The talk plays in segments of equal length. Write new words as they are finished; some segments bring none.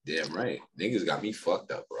Damn right. Niggas got me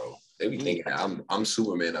fucked up, bro. They be thinking I'm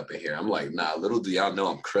Superman up in here. I'm like, nah, little do y'all know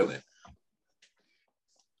I'm Krillin.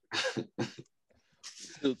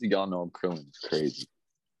 Little do y'all know I'm Krillin. It's crazy.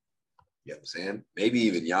 You know what I'm saying? Maybe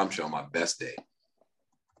even Yamcha on my best day.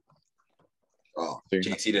 Oh,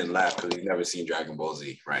 JT didn't laugh because he's never seen Dragon Ball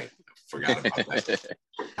Z. Right. Forgot about that.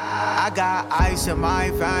 I got ice in my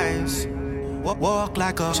veins. Walk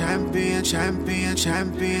like a champion.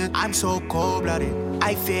 I'm so cold-blooded.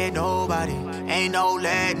 I fear nobody. Ain't no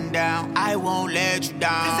letting down. I won't let you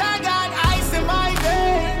down. 'Cause I got ice in my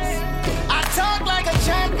veins. I talk like a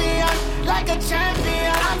champion.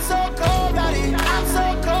 I'm so cold-blooded. I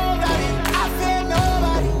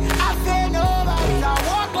fear nobody. I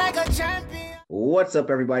walk like a champion. What's up,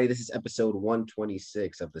 everybody? This is episode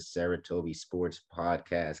 126 of the Saratobi Sports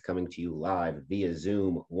Podcast, coming to you live via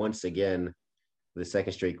Zoom once again for the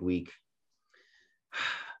second straight week.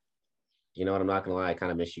 You know what? I'm not gonna lie, I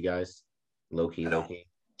kind of miss you guys. Low key. I know.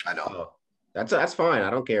 Oh, that's fine. I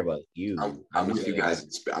don't care about you. I'm with you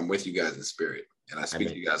guys. I'm with you guys in spirit, and I speak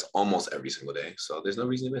to you guys almost every single day. So there's no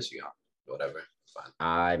reason to miss you. Whatever, it's fine.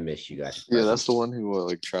 I miss you guys. Yeah, that's the one who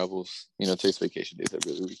like travels. Takes vacation days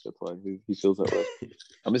every other week. That's why he feels that way.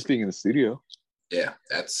 I miss being in the studio. Yeah,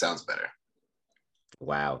 that sounds better.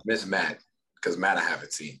 Wow. Miss Matt, because Matt I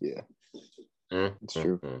haven't seen. Yeah, it's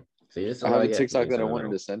true. See, this is I have a TikTok that I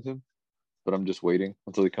wanted to send him, but I'm just waiting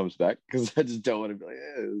until he comes back because I just don't want to be like,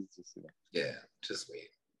 it's just, Yeah, just wait.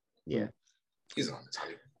 Yeah, he's on his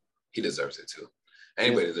honey. He deserves it too.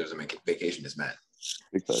 Anybody deserves a vacation is Matt.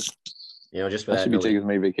 Big time. Just for I that. should be taking as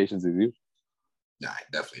many vacations as you. Nah,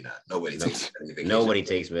 definitely not. Nobody takes any vacation. Nobody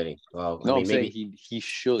takes many. Well, no, I mean, I'm maybe saying he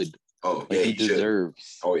should. Oh, yeah, he deserves.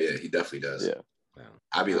 Should. Oh, yeah, he definitely does. Yeah. Wow.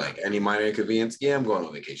 I'd be like, any minor inconvenience? Yeah, I'm going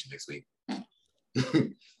on vacation next week.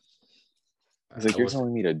 He's like, you're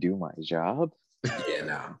telling me to do my job? Yeah,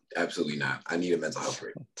 no, absolutely not. I need a mental health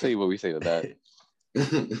break. I'll tell you what we say to that.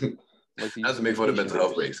 Not to make fun of mental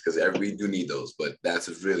health breaks, because we do need those, but that's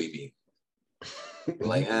really me.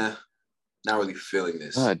 Like, not really feeling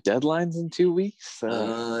this. Deadlines in 2 weeks? Yeah,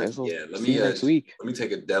 let me next week. Let me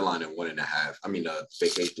take a deadline in 1.5. I mean,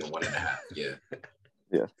 vacation in 1.5. Yeah.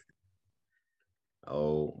 Yeah.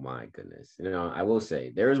 Oh my goodness. I will say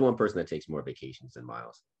there is one person that takes more vacations than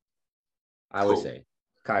Miles. I would say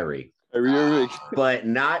Kyrie. But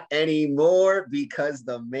not anymore because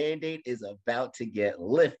the mandate is about to get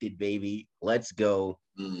lifted, baby. Let's go.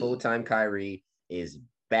 Full-time Kyrie is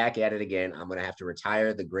back at it again. I'm going to have to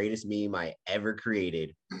retire the greatest meme I ever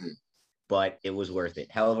created. But it was worth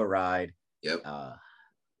it. Hell of a ride. Yep.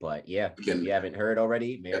 But yeah, if you haven't heard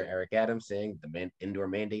already, Mayor Eric Adams saying the indoor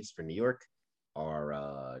mandates for New York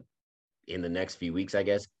are in the next few weeks, I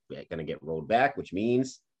guess, going to get rolled back, which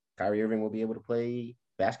means Kyrie Irving will be able to play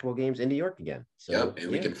basketball games in New York again. So,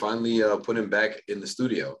 we can finally put him back in the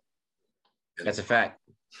studio. That's a fact.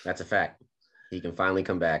 He can finally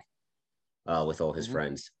come back with all his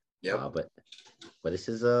friends. Yeah. But this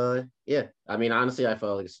is I mean, honestly, I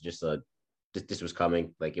felt like it's just this was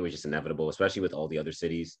coming. Like it was just inevitable, especially with all the other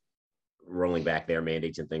cities rolling back their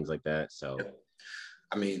mandates and things like that. So,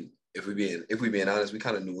 I mean, if we being honest, we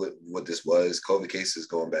kind of knew what this was. COVID cases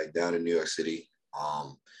going back down in New York City.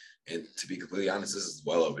 And to be completely honest, this is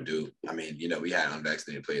well overdue. I mean, we had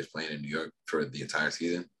unvaccinated players playing in New York for the entire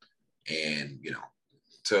season. And,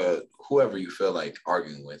 to whoever you feel like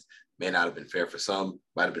arguing with, may not have been fair for some,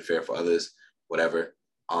 might have been fair for others, whatever.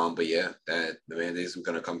 But yeah, that the mandates are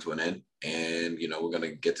going to come to an end. And, we're going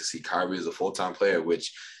to get to see Kyrie as a full-time player,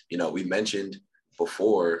 which, we mentioned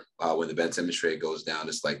before when the Ben Simmons trade goes down.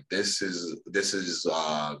 It's like, the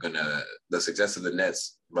success of the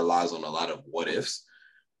Nets relies on a lot of what ifs.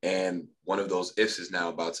 And one of those ifs is now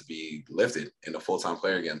about to be lifted in a full-time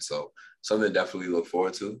player again. So something to definitely look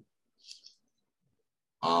forward to.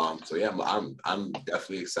 So yeah, I'm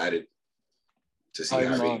definitely excited to see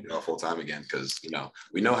Kyrie full-time again because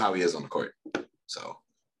we know how he is on the court. So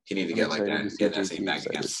he need to get that same back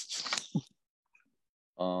again.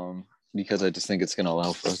 Because I just think it's going to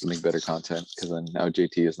allow for us to make better content because then now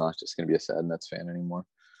JT is not just going to be a sad Nets fan anymore.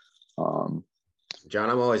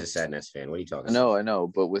 John, I'm always a sad Nets fan. What are you talking about? I know.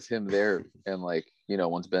 But with him there and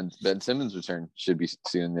once Ben Simmons return should be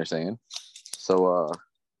soon, they're saying. So,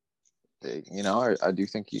 I do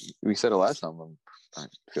think we said it last time. I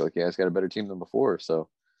feel like you guys got a better team than before. So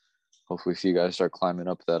hopefully see you guys start climbing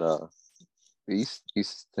up that East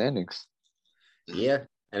standings. Yeah.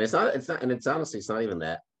 And it's honestly, it's not even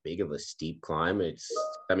that big of a steep climb.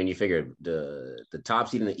 You figure the top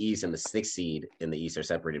seed in the East and the 6th seed in the East are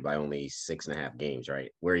separated by only 6.5 games,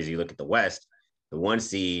 right? Whereas you look at the West, the 1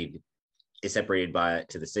 seed is separated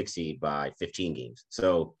to the 6th seed by 15 games.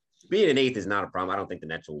 So being an 8th is not a problem. I don't think the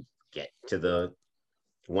Nets will get to the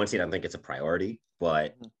 1 seed. I don't think it's a priority,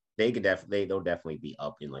 but they'll definitely be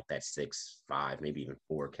up in like that 6, 5, maybe even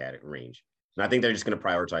 4 category range. And I think they're just going to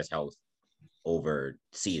prioritize health over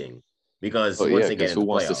seeding because once they get into who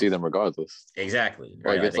wants to playoffs, see them regardless? Exactly.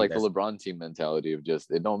 Right? Like it's like the LeBron team mentality of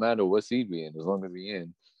just it don't matter what seed we in as long as we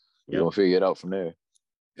in, we're gonna figure it out from there.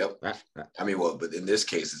 Yep. I mean, well, but in this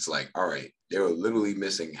case, it's like, all right, they were literally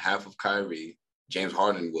missing half of Kyrie. James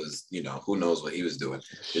Harden was, who knows what he was doing.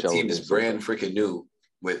 The team is brand freaking new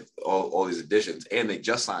with all these additions, and they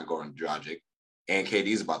just signed Goran Dragic, and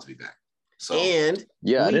KD's about to be back. So I didn't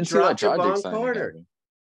see that Dragic Carter.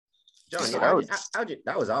 John,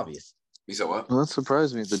 that was obvious. You said what? Well, that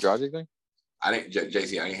surprised me. The Dragic thing? I didn't,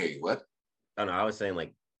 JC, I didn't hear you. What? Oh, no, I was saying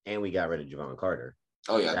and we got rid of Javon Carter.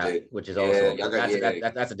 Oh, yeah, which is also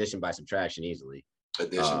that's addition by subtraction easily.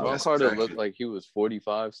 Javon Carter looked like he was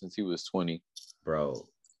 45 since he was 20. Bro,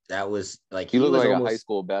 that was he looked like a high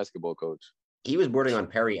school basketball coach. He was bordering on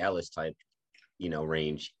Perry Ellis type,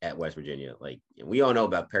 range at West Virginia. Like we all know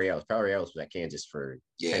about Perry Ellis. Perry Ellis was at Kansas for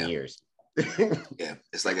 10 years. Yeah,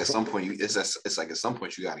 it's like at some point you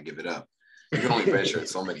got to give it up. You can only redshirt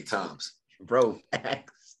so many times, bro.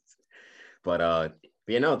 But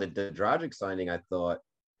the Dragic signing, I thought,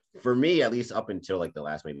 for me at least up until like the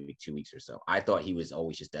last maybe 2 weeks or so, I thought he was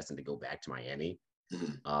always just destined to go back to Miami.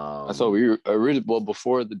 I thought we were originally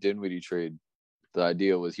before the Dinwiddie trade, the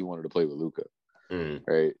idea was he wanted to play with Luka.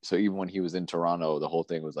 Right. So even when he was in Toronto, the whole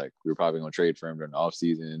thing was like we were probably going to trade for him during the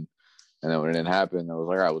offseason. And then when it didn't happen, I was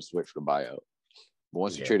like, all right, we'll just wait for the buyout. But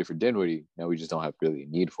once you traded for Dinwiddie, now we just don't have really a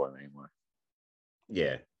need for him anymore.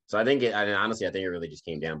 Yeah. So I think honestly, I think it really just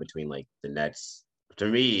came down between like the Nets, to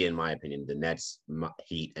me, in my opinion, the Nets,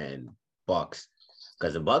 Heat, and Bucks.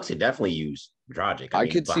 Because the Bucks could definitely use Dragic. I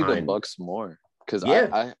could see the Bucks more. Because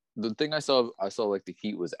the thing I saw like the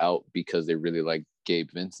Heat was out because they really like Gabe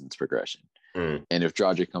Vincent's progression. And if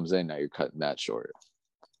Dragic comes in, now you're cutting that short.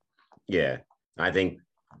 Yeah. I think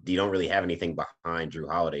you don't really have anything behind Drew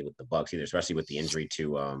Holiday with the Bucks either, especially with the injury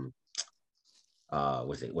to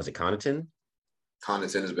was it Connaughton?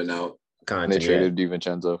 Connaughton has been out. And they traded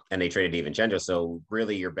DiVincenzo. And they traded DiVincenzo. So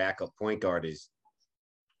really your backup point guard is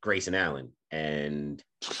Grayson Allen. And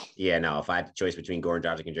if I had the choice between Goran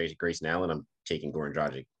Dragic and Grayson Allen, I'm taking Goran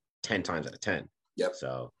Dragic 10 times out of 10. Yep.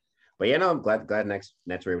 So, but I'm glad Nets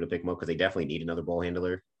were able to pick him up because they definitely need another ball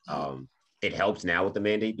handler. It helps now with the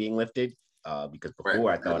mandate being lifted. Because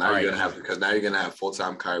before I thought now you're gonna have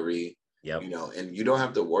full-time Kyrie. Yep. And you don't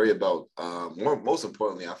have to worry about most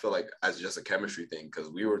importantly, I feel like as just a chemistry thing,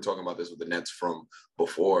 because we were talking about this with the Nets from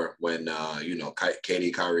before when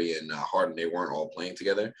KD, Kyrie, and Harden, they weren't all playing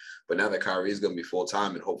together. But now that Kyrie is gonna be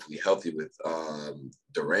full-time and hopefully healthy with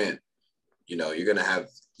Durant, you're gonna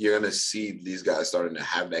see these guys starting to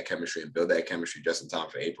have that chemistry and build that chemistry just in time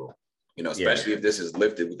for April. Especially if this is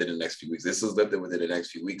lifted within the next few weeks. This is lifted within the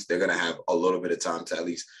next few weeks. They're going to have a little bit of time to at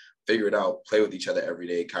least figure it out, play with each other every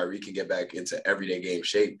day. Kyrie can get back into everyday game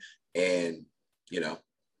shape and, definitely.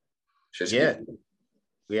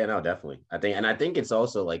 I think it's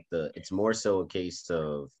also like it's more so a case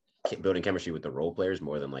of building chemistry with the role players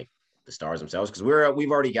more than like the stars themselves. Cause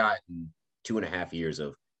we've already gotten 2.5 years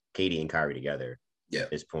of KD and Kyrie together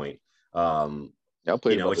at this point. Y'all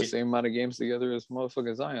played about the same amount of games together as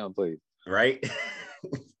motherfucking Zion played. Right.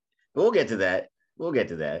 We'll get to that.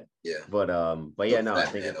 Yeah. But I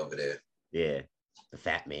think over there. Yeah. The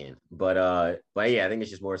fat man. But I think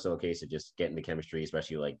it's just more so a case of just getting the chemistry,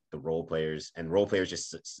 especially like the role players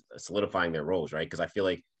just solidifying their roles, right? Because I feel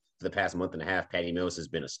like for the past month and a half, Patty Mills has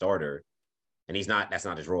been a starter and that's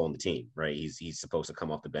not his role on the team, right? He's supposed to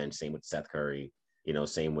come off the bench. Same with Seth Curry,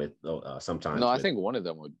 same with sometimes. No, I think one of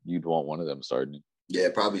them you'd want one of them starting. Yeah,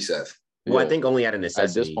 probably Seth. Well, I think only out of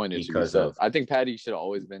necessity. At this point, because of I think Patty should have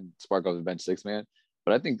always been spark off the bench 6-man,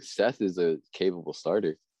 but I think Seth is a capable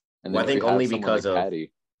starter. And I think only because of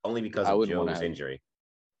Patty, Joe's injury.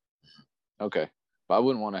 Okay, but I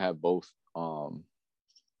wouldn't want to have both. Both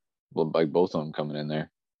of them coming in there.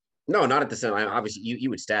 No, not at the same. Obviously,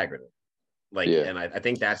 you would stagger them. And I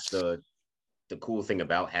think that's the cool thing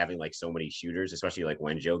about having like so many shooters, especially like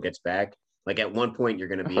when Joe gets back. Like at one point, you're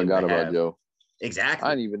going to be. I forgot about Joe. Exactly.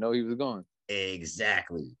 I didn't even know he was gone.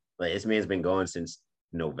 Exactly. Like this man's been gone since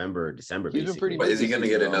November, December. He's been pretty. But is he going to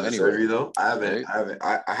get another surgery though?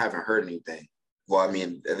 I haven't heard anything. Well, I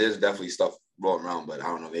mean, there's definitely stuff rolling around, but I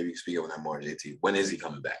don't know. Maybe you can speak on that more, JT. When is he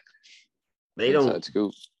coming back? They don't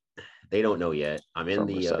know yet. I'm in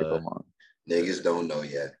niggas don't know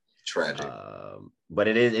yet. Tragic. But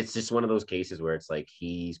it's just one of those cases where it's like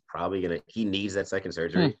he needs that second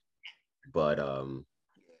surgery. But I'm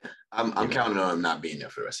counting on him not being there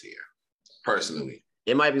for the rest of the year. Personally,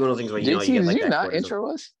 it might be one of those things where you JT, get like did you that not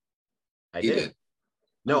intro us? I did.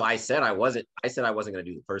 No, I said I wasn't. I said I wasn't going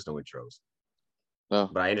to do the personal intros. No,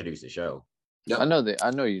 but I introduced the show. Yep. I know that. I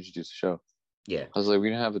know you introduced the show. Yeah. I was like, we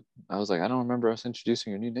didn't have it. I was like, I don't remember us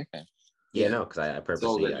introducing your new nickname. Yeah, no, because I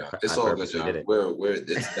purposely. It's all good, John. We're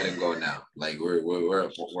it's letting go now. Like we're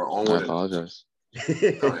onward. I apologize.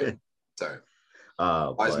 Sorry.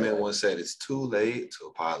 Wise man once said it's too late to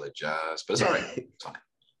apologize, but it's all right. It's fine.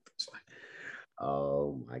 It's fine.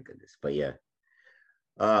 Oh my goodness, but yeah,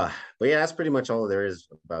 that's pretty much all there is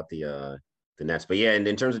about the Nets. But yeah, and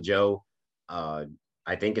in terms of Joe, I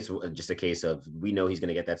think it's just a case of we know he's going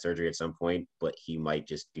to get that surgery at some point, but he might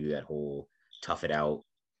just do that whole tough it out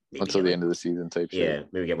until the end of the season type shit. Yeah,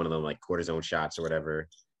 maybe get one of them like cortisone shots or whatever.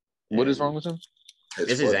 What is wrong with him?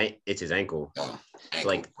 It's his ankle. Oh,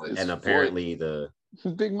 like, and apparently the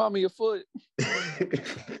big mama your foot.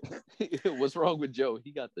 What's wrong with Joe?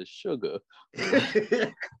 He got the sugar.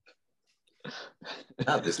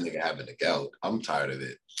 Not this nigga having the gout. I'm tired of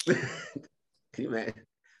it. Can you imagine?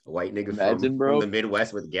 A white nigga from the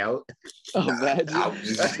Midwest with gout. Imagine.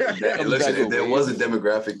 Listen, if there was a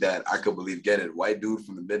demographic that I could believe getting white dude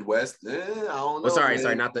from the Midwest, I don't know. Oh,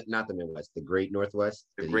 sorry, not the Midwest, the Great Northwest.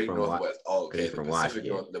 The Great Northwest. Oh, okay. From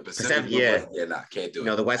Washington. The Pacific Northwest. Yeah, can't do it.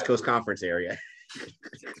 No, the West Coast Conference area.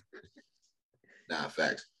 Nah,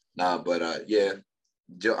 facts. Nah, but yeah,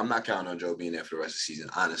 Joe, I'm not counting on Joe being there for the rest of the season,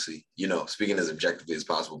 honestly. Speaking as objectively as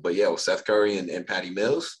possible. But yeah, with Seth Curry and Patty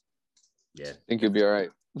Mills. Yeah. I think he'll be all right.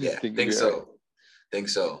 Yeah, think so. Right. Think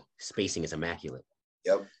so. Spacing is immaculate.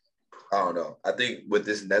 Yep. I don't know. I think with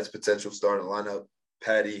this Nets potential starting lineup,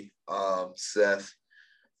 Patty, Seth,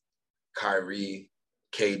 Kyrie,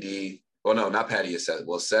 KD. Well, no, not Patty and Seth.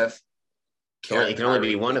 Well, Seth. It can only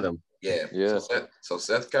be one of them. Yeah. So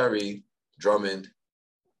Seth, Kyrie, Drummond,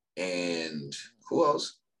 and who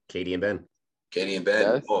else? KD and Ben.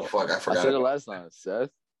 Seth? Oh, fuck. I forgot. I said it last time. Seth,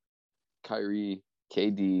 Kyrie,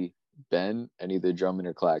 KD, Ben, and either Drummond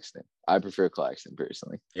or Claxton. I prefer Claxton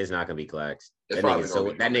personally. It's not gonna be Claxton. That nigga is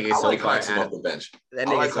so far off the bench. That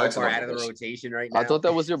nigga is so far out of the rotation right now. I thought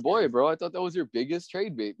that was your boy, bro. I thought that was your biggest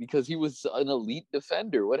trade bait because he was an elite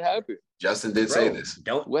defender. What happened? Justin did say this.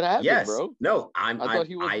 What happened, bro? No, I thought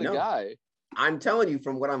he was the guy. I'm telling you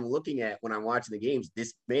from what I'm looking at when I'm watching the games,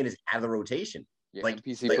 this man is out of the rotation. Yeah,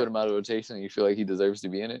 PC put him out of rotation and you feel like he deserves to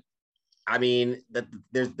be in it? I mean,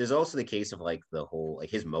 there's also the case of like the whole like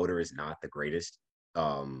his motor is not the greatest.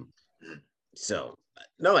 So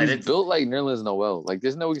no, he's built like Nerlens Noel. Like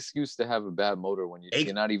there's no excuse to have a bad motor when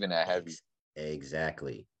you're not even that heavy.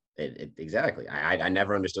 Exactly. Exactly. I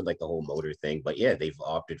never understood like the whole motor thing, but yeah, they've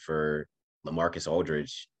opted for LaMarcus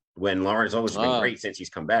Aldridge when Lawrence Aldridge has been great since he's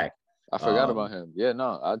come back. I forgot about him. Yeah,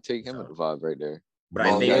 no, I'd take him at the 5 right there. But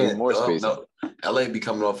I think more space. No, LA be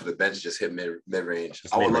coming off of the bench, just hit mid range.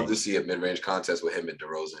 I would love to see a mid range contest with him and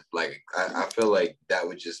DeRozan. Like I feel like that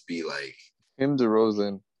would just be like him,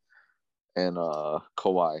 DeRozan, and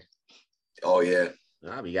Kawhi. Oh yeah.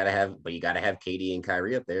 Nah, you gotta have KD and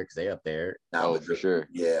Kyrie up there because they up there. Oh, for sure.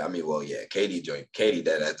 Yeah, I mean, well, yeah, KD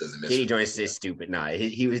that doesn't miss. KD joint is stupid. Nah,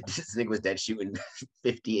 he was this nigga was dead shooting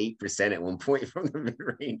 58% at one point from the mid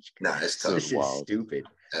range. Nah, it's tough. This is stupid.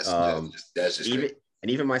 That's just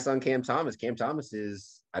even my son Cam Thomas. Cam Thomas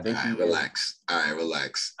is. I think. Relax. All right,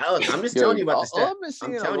 relax. Look, I'm just telling you about the stats. I've been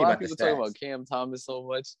seeing a lot of people talking about Cam Thomas so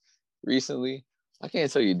much recently. I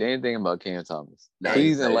can't tell you damn thing about Cam Thomas.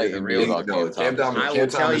 Please enlighten me about Cam Thomas. I will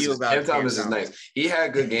tell you about Cam Thomas is nice. He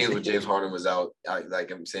had good games when James Harden was out,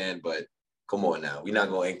 like I'm saying, but come on now. We're not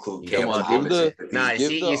going to include Cam Thomas.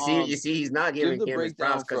 You see, he's not giving Cam his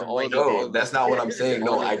props because of what he did. No, that's not what I'm saying.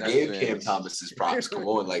 No, I gave Cam Thomas his props. Come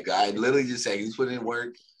on. Like, I literally just say he's putting in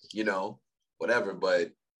work, whatever,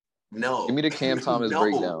 but no. Give me the Cam Thomas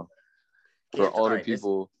breakdown for all the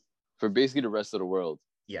people, for basically the rest of the world.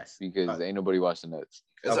 Yes, because ain't nobody watching the Nets.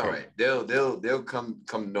 It's all right. They'll come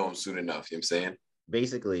to know him soon enough. You know what I'm saying?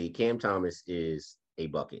 Basically, Cam Thomas is a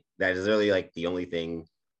bucket. That is really like the only thing.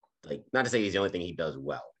 Like, not to say he's the only thing he does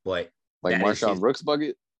well, but like Marshawn Brooks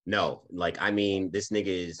bucket. No, like I mean, this nigga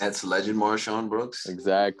is that's legend Marshawn Brooks.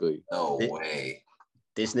 Exactly. No way.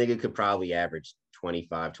 This nigga could probably average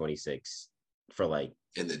 25, 26 for like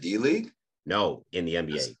in the D League. No, in the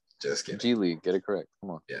NBA. Just kidding. G League, get it correct.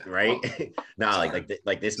 Come on. Yeah. Right?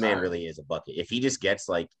 like this man really is a bucket. If he just gets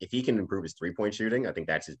if he can improve his 3-point shooting, I think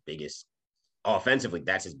that's his biggest offensively,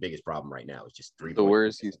 that's his biggest problem right now. It's just 3-point. So where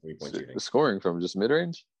is he 3-point shooting? Scoring from? Just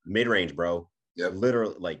mid-range? Mid-range, bro. Yep.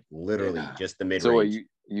 Literally just the mid-range. So what,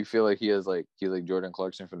 you feel like he's like Jordan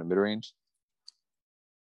Clarkson from the mid-range?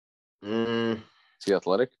 Is he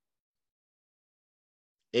athletic?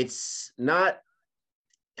 it's not.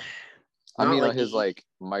 I mean, like his like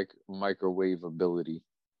microwave ability.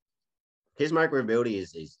 His microwave ability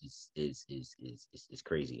is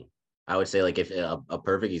crazy. I would say like if a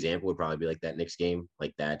perfect example would probably be like that Knicks game.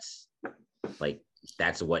 Like that's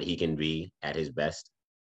what he can be at his best.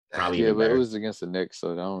 Probably yeah, but better. It was against the Knicks, so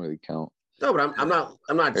that don't really count. No, but I'm not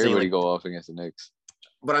Everybody saying like, go off against the Knicks.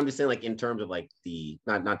 But I'm just saying like in terms of like the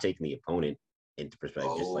not taking the opponent into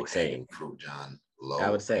perspective, just like saying fruit, John. I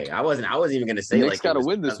would say I wasn't even gonna say the like Knicks got to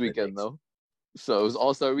win this weekend though. So it was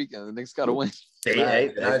All-Star weekend. The Knicks got to win.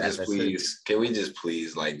 Can we just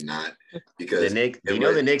please like not because the Knicks?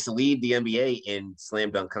 The Knicks lead the NBA in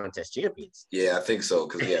slam dunk contest champions. Yeah, I think so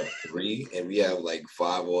because we have 3 and we have like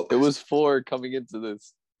 5 all. It was 4 coming into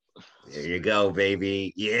this. There you go,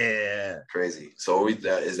 baby. Yeah, crazy. So is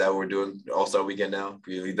that what we're doing All-Star weekend now?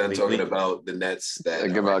 We done talking about the Nets. That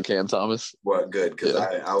like about Cam Thomas. Well, good because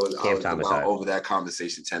I was over that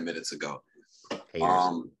conversation 10 minutes ago.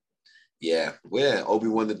 Haters. Yeah, Obi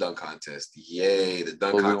won the dunk contest. Yay, the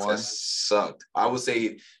dunk contest sucked. I would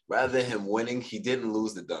say rather than him winning, he didn't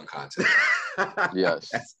lose the dunk contest.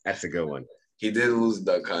 Yes, that's a good one. He didn't lose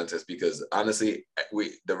the dunk contest because honestly,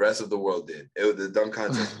 the rest of the world did. The dunk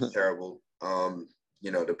contest was terrible.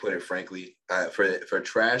 To put it frankly, for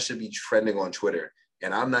trash to be trending on Twitter,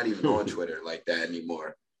 and I'm not even on Twitter like that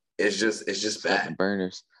anymore. It's just bad.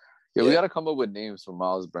 Burners. Yeah, we got to come up with names for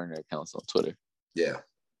Miles Burner accounts on Twitter. Yeah.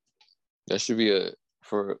 That should be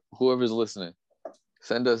for whoever's listening.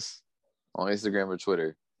 Send us on Instagram or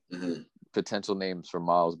Twitter potential names for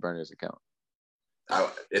Miles Burner's account. I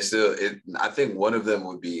think one of them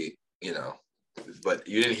would be, but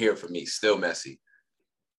you didn't hear it from me. Still Messi.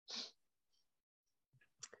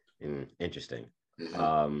 Interesting.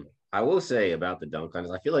 I will say about the dunk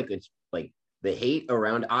contest, I feel like it's like the hate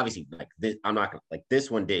around. Obviously, like this, I'm not gonna like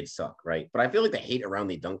this one did suck, right? But I feel like the hate around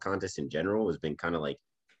the dunk contest in general has been kind of like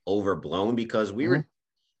overblown because we're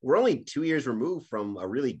only 2 years removed from a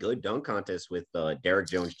really good dunk contest with Derrick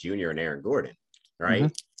Jones Jr. and Aaron Gordon,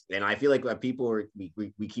 right? And I feel like people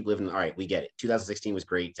we keep living. All right, we get it. 2016 was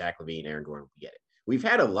great. Zach LaVine, Aaron Gordon, we get it. We've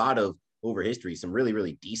had a lot of over history, some really,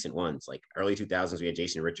 really decent ones. Like early 2000s, we had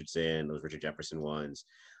Jason Richardson, those Richard Jefferson ones,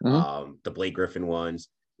 the Blake Griffin ones.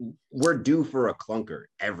 We're due for a clunker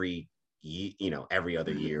every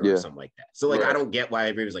other year or something like that. So like, I don't get why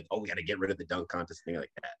everybody's like, oh, we got to get rid of the dunk contest, thing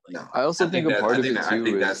like that. Like, no, I also think a part of it too. I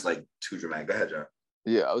think that's like too dramatic. Go ahead, John.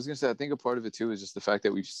 Yeah, I was gonna say I think a part of it too is just the fact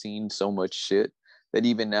that we've seen so much shit that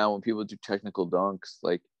even now when people do technical dunks,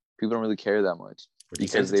 like people don't really care that much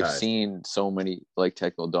because they've seen so many like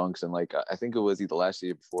technical dunks. And like I think it was either last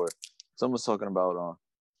year before someone was talking about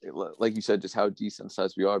like you said, just how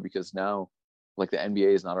desensitized we are because now like the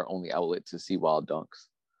NBA is not our only outlet to see wild dunks.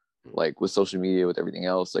 Like with social media, with everything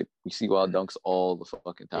else, like we see wild dunks all the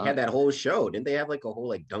fucking time. They had that whole show, didn't they? Have like a whole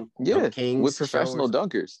like dunk kings with professional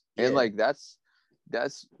dunkers, and like that's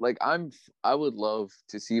like I would love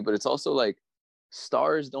to see, but it's also like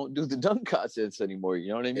stars don't do the dunk contests anymore. You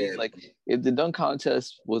know what I mean? Like if the dunk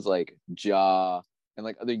contest was like Ja and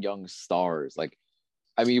like other young stars, like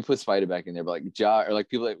I mean you put Spider back in there, but like Ja or like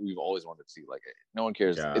people that we've always wanted to see, like no one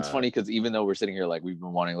cares. Ja. It's funny because even though we're sitting here like we've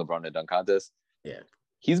been wanting LeBron to dunk contest,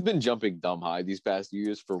 he's been jumping dumb high these past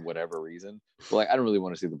years for whatever reason. But like, I don't really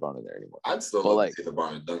want to see LeBron in there anymore. I'd still like to see LeBron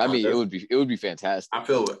in dunk contest. I mean, it would be fantastic. I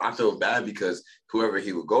feel bad because whoever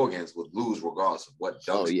he would go against would lose regardless of what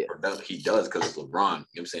dunks he does because it's LeBron. You know what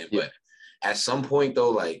I'm saying? Yeah. But at some point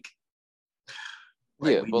though, like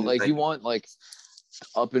you want like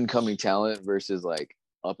up and coming talent versus like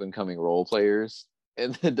up and coming role players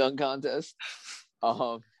in the dunk contest.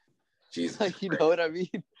 Jesus, like you know what I mean?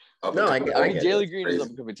 No, I mean Jalen Green is up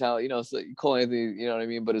and coming talent, so Cole Anthony, you know what I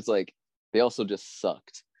mean? But it's like they also just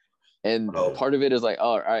sucked. And part of it is like, oh,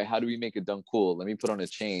 all right, how do we make a dunk cool? Let me put on a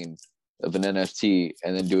chain of an NFT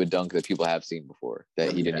and then do a dunk that people have seen before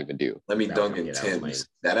that he didn't even do. Let me dunk in Tim's.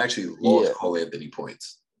 That actually lost Cole Anthony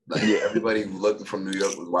points. Like everybody looking from New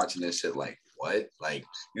York was watching this shit like, what? Like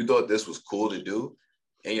you thought this was cool to do?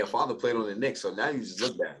 And your father played on the Knicks, so now you just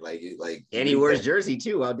look bad, and he wears jersey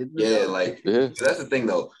too. So that's the thing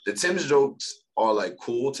though. The Tim's jokes are like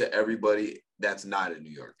cool to everybody that's not in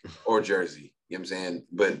New York or Jersey. You know what I'm saying?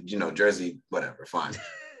 But Jersey, whatever, fine.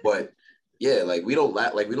 But yeah, like we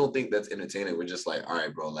don't think that's entertaining. We're just like, all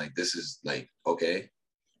right, bro, like this is like okay.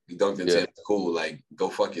 You dunked in Tim's, cool. Like go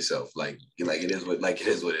fuck yourself. Like it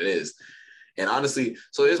is what it is. And honestly,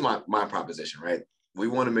 so here's my proposition, right? we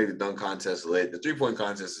want to make the dunk contest lit. The 3-point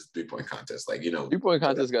contest is 3-point contest. Like, 3-point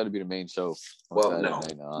contest got to be the main show. Well,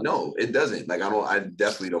 no, it doesn't. Like, I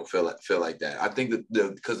definitely don't feel like that. I think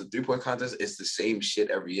that because the 3-point contest is the same shit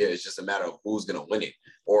every year. It's just a matter of who's gonna win it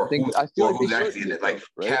or who's actually in it. Like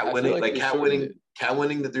Cat winning, Cat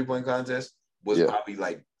winning the 3-point contest was probably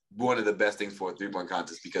like one of the best things for a 3-point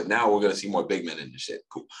contest because now we're gonna see more big men in the shit.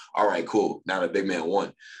 Cool. All right, cool. Now the big man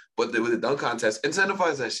won, but with the dunk contest,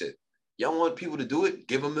 incentivize that shit. Y'all want people to do it?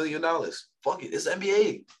 Give $1 million. Fuck it. It's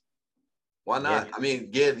NBA. Why not? Yeah. I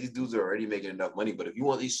mean, these dudes are already making enough money, but if you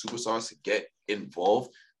want these superstars to get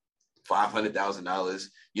involved,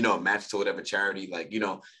 $500,000, match to whatever charity, like,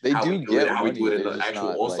 they how do we do get it, how money, we do it in the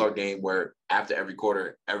actual All-Star game where after every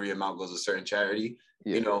quarter, every amount goes to a certain charity.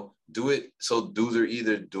 Yeah. Do it. So dudes are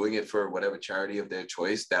either doing it for whatever charity of their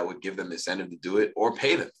choice that would give them incentive to do it or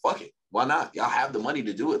pay them. Fuck it. Why not? Y'all have the money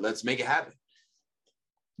to do it. Let's make it happen.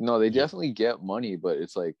 No, they definitely get money, but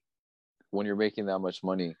it's like when you're making that much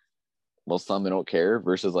money, most of the time they don't care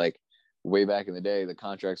versus like way back in the day, the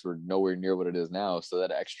contracts were nowhere near what it is now. So that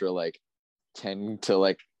extra like 10 to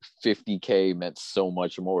like 50K meant so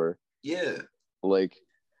much more. Yeah. Like,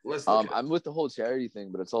 I'm with the whole charity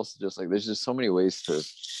thing, but it's also just like, there's just so many ways to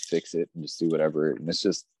fix it and just do whatever. And it's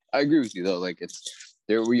just, I agree with you though. Like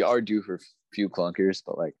we are due for a few clunkers,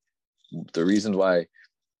 but like the reasons why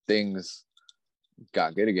things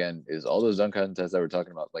got good again is all those dunk contests that we're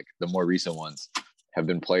talking about, like the more recent ones have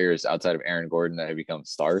been players outside of Aaron Gordon that have become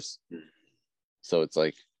stars. So it's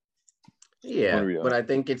like, but I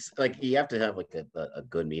think it's like you have to have like a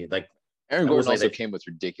good meeting. Like Aaron Gordon also came with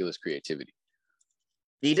ridiculous creativity.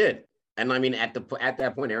 He did, and I mean at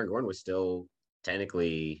that point, Aaron Gordon was still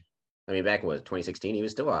technically. I mean, back in 2016, he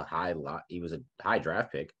was still he was a high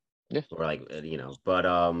draft pick. Yeah, or like but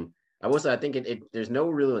I will say I think there's no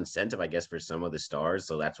real incentive, I guess, for some of the stars,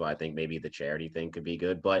 so that's why I think maybe the charity thing could be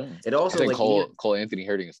good. But it also like Cole Anthony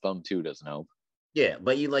hurting his thumb too doesn't help. Yeah,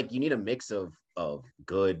 but you need a mix of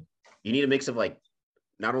good. You need a mix of like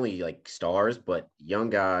not only like stars but young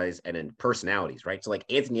guys and then personalities, right? So like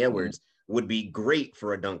Anthony Edwards would be great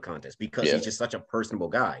for a dunk contest because he's just such a personable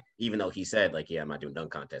guy. Even though he said like, I'm not doing dunk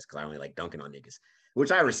contests because I only like dunking on niggas,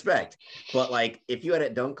 which I respect. But like if you had a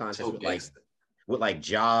dunk contest with like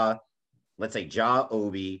Ja. Let's say Ja,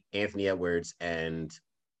 Obi, Anthony Edwards, and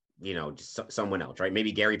just someone else, right?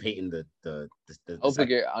 Maybe Gary Payton.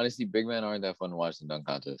 Honestly, big men aren't that fun to watch in dunk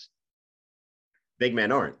contest. Big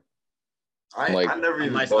men aren't. I never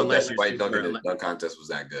even thought that Dwight Duncan in the dunk contest was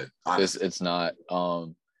that good. It's not.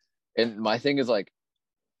 And my thing is like,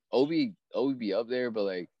 Obi be up there, but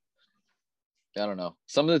like, I don't know.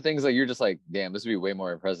 Some of the things like you're just like, damn, this would be way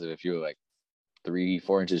more impressive if you were like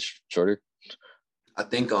 3-4 inches shorter. I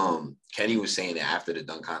think Kenny was saying it after the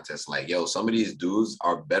dunk contest, like, yo, some of these dudes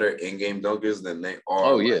are better in-game dunkers than they are.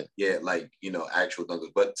 Oh, yeah. Actual dunkers.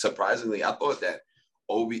 But surprisingly, I thought that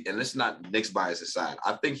Obi, and it's not Nick's bias aside,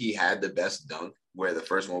 I think he had the best dunk where the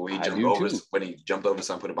first one where he jumped over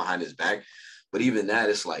something, put it behind his back. But even that,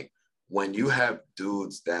 it's like when you have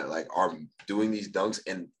dudes that like are doing these dunks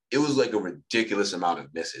and it was like a ridiculous amount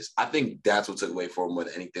of misses. I think that's what took away from him more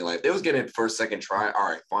than anything. Like, they was getting it first, second try. All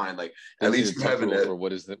right, fine. Like, at least you having that. For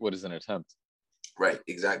what is an attempt? Right,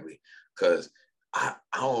 exactly. Because I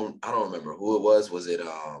don't remember who it was. Was it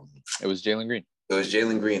It was Jalen Green. It was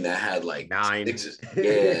Jalen Green that had like 9.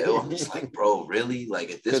 Yeah, I'm just like, bro, really?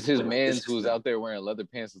 Like at this point, because his man who was out there wearing leather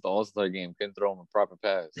pants at the All-Star game couldn't throw him a proper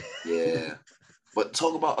pass. Yeah, but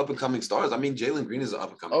talk about up and coming stars. I mean, Jalen Green is an up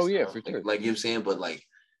and coming. Oh yeah, for sure. Like you know what I'm saying, but like.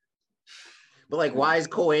 But like, why is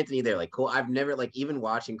Cole Anthony there? Like, I've never like even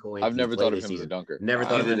watching Cole Anthony. I've never thought of him as a dunker. Never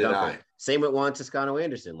thought of him as a dunker. Same with Juan Toscano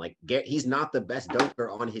Anderson. Like, he's not the best dunker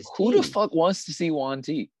on his team. Who the fuck wants to see Juan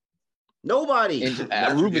T? Nobody.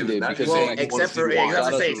 Ruben did because except for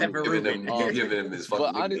Ruben. Giving him his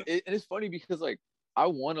fucking. But it's funny because like I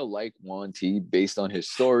want to like Juan T based on his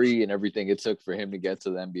story and everything it took for him to get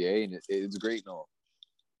to the NBA, and it's great and all.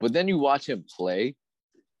 But then you watch him play,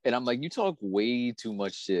 and I'm like, you talk way too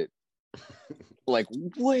much shit. Like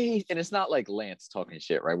and it's not like Lance talking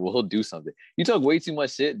shit, right? Well, he'll do something. You talk way too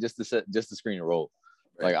much shit just to screen a roll.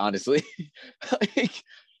 Right. Like honestly,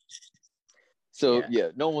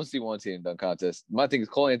 no one wants to see Juan T in dunk contest. My thing is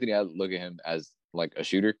Cole Anthony. I look at him as like a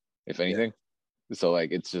shooter, if anything. Yeah. So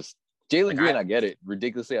like it's just Jalen Green. I get it,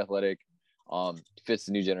 ridiculously athletic, fits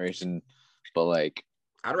the new generation, but like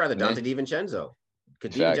I'd rather Dante DiVincenzo.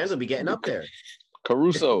 Could DiVincenzo be getting up there?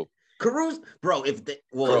 Caruso, bro.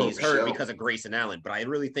 He's hurt because of Grayson Allen, but I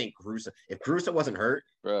really think if Caruso wasn't hurt,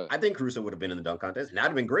 bro, I think Caruso would have been in the dunk contest, and that'd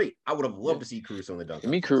have been great. I would have loved to see Caruso in the dunk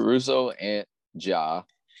contest. Me, Caruso and Ja.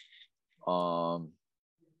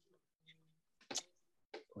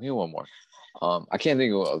 We need one more. I can't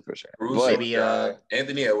think of what other person. Maybe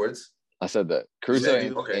Anthony Edwards. I said that. Caruso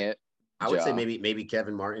and okay. I would say maybe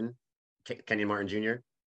Kevin Martin, Kenyon Martin Jr.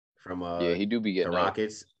 from he do be getting the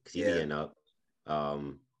Rockets. Up. He be getting up.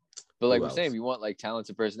 But like we're saying, you want like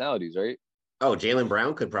talented personalities, right? Oh, Jaylen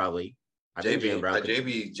Brown could probably. I think Jaylen Brown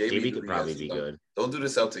JB could probably be good. Don't do the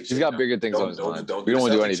Celtics. He's got bigger things on his mind. We don't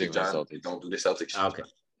want to do anything with the Celtics. Don't do the Celtics. Okay.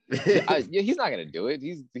 He's not gonna do it.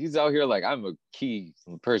 He's out here like I'm a key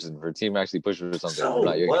person for a team actually pushing for something. So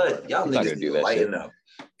what? Y'all not gonna do that shit. Up.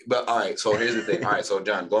 But all right, so here's the thing. All right, so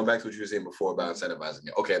John, going back to what you were saying before about incentivizing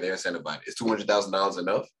it. Okay, they're incentivized. Is $200,000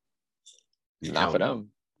 enough? Not for them.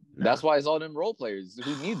 No. That's why it's all them role players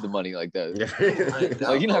who need the money like that.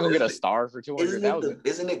 Like you're not gonna get a star for $200,000.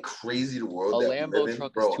 Isn't it crazy the world? A Lambo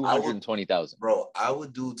truck is $220,000. Bro, I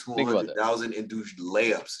would do $200,000 and do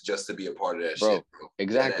layups just to be a part of that shit. Bro,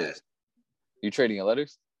 exactly. You trading your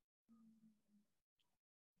letters?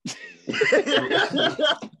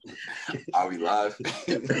 I'll be live.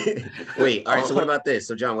 Wait, all right. So what about this?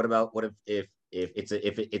 So John, what if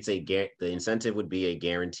the incentive would be a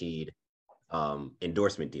guaranteed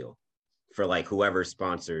endorsement deal for like whoever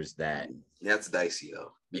sponsors that? That's dicey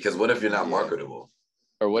though, because what if you're not marketable?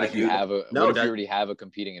 Or what if you already have a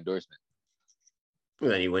competing endorsement? Well,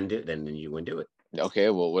 then you wouldn't do it. Okay,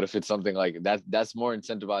 well, what if it's something like that? That's more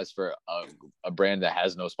incentivized for a brand that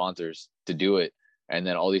has no sponsors to do it, and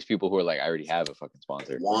then all these people who are like, I already have a fucking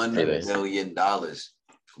sponsor. $1 million.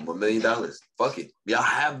 $1 million. Fuck it. Y'all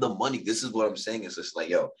have the money. This is what I'm saying. It's just like,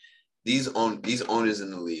 yo, these owners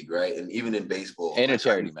in the league, right? And even in baseball. And a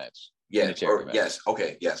charity match. Yeah. Yes.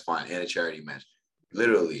 Okay. Yes. Fine. And a charity match.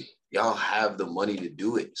 Literally, y'all have the money to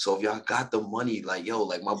do it. So if y'all got the money, like, yo,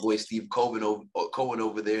 like my boy Steve Cohen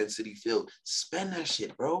over there in Citi Field, spend that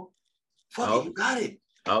shit, bro. Fuck it, you got it.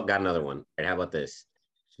 Oh, got another one. And how about this?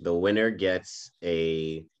 The winner gets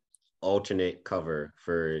a alternate cover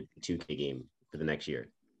for 2K game for the next year.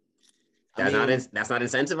 That's not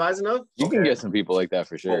incentivized enough. You can get some people like that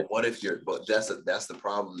for sure. But what if that's the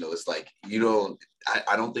problem though. It's like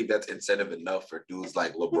I don't think that's incentive enough for dudes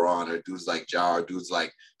like LeBron or dudes like Ja or dudes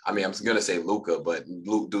like, I mean, I'm gonna say Luka, but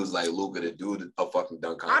dudes like Luka to do a fucking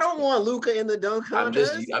dunk contest. I don't want Luka in the dunk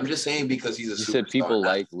contest. I'm just saying because he's a superstar. Said people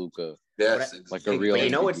like Luka. Yes, like a real. But you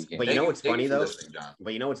know what's funny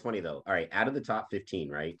though? All right, out of the top 15,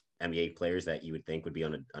 right? NBA players that you would think would be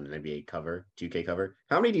on an NBA cover, 2K cover.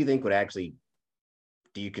 How many do you think would actually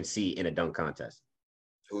you can see in a dunk contest?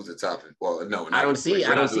 Who's the top? Well, no, I don't see a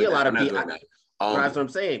lot of people. That's what I'm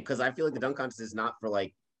saying, because I feel like the dunk contest is not for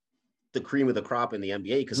like the cream of the crop in the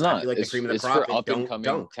NBA. Because I feel like the cream of the crop is up and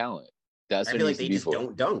coming talent. That's I feel like they just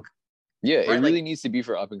don't dunk. Yeah, right? It really needs to be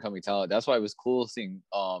for up and coming talent. That's why it was cool seeing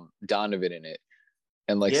Donovan in it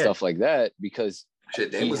and like stuff like that, because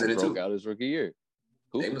Dame was in it too. Out his rookie year.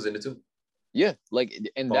 Dame was in it too. Yeah, like,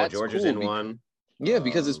 and Paul that's George cool. is in one. Yeah,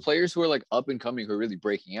 because it's players who are like up and coming who are really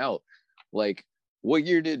breaking out. Like, what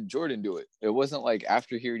year did Jordan do it? It wasn't like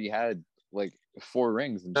after he already had like 4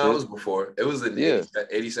 rings. And no, it was before. It was in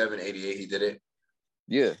 87, 88. He did it.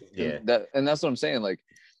 Yeah, yeah. And that's what I'm saying. Like,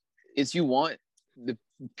 it's you want the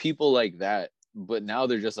people like that, but now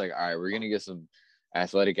they're just like, all right, we're gonna get some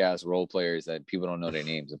athletic ass role players that people don't know their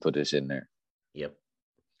names and put this shit in there. Yep.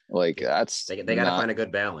 Like that's they got to find a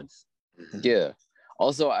good balance. Yeah.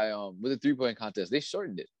 Also, I with the 3-point contest, they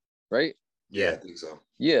shortened it, right? Yeah, I think so.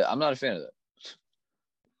 Yeah, I'm not a fan of that.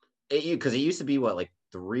 Because it used to be like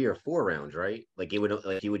 3 or 4 rounds, right? Like it would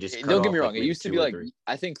like you would just don't get me wrong. It used to be like 3.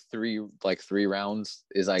 I think 3 rounds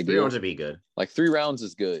is ideal. 3 rounds would be good. Like 3 rounds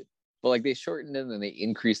is good, but like they shortened it and they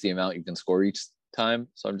increased the amount you can score each time.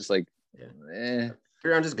 So I'm just like, 3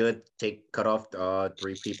 rounds is good. Cut off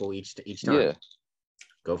 3 people each time. Yeah.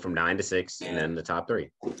 Go from 9 to 6, and then the top 3.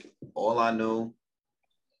 All I know,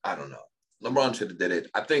 I don't know. LeBron should have did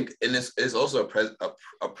it. I think, and it's also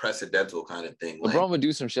a precedental kind of thing. LeBron would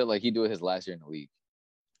do some shit like he did his last year in the league.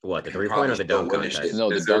 What, the 3-point or the dunk contest?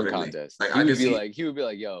 No, the dunk contest. Like, he would be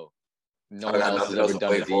like, yo, no one else has ever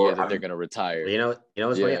done it here that they're gonna retire. You know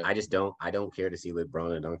what's funny? I don't care to see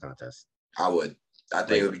LeBron in a dunk contest. I would. I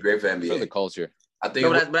think it would be great for NBA. For the culture. I think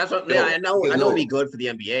that's what I know it'd be good for the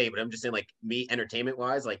NBA, but I'm just saying, like, me entertainment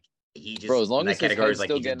wise, like he just as long as his head's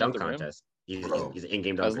still getting dunk contest. He's an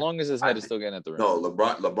in-game dunker. As long as his head is still getting at the rim. No,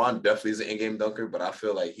 LeBron definitely is an in-game dunker, but I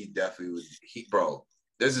feel like he definitely would.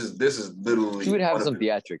 This is literally. He would have some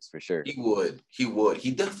theatrics for sure. He would.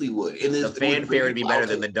 He definitely would. And the fanfare would be better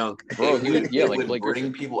than the dunk, bro. He would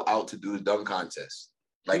bring people out to do the dunk contest.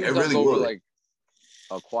 Like it really would. Like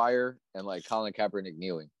a choir and like Colin Kaepernick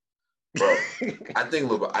kneeling. Bro,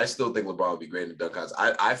 I still think LeBron would be great in the dunk contest.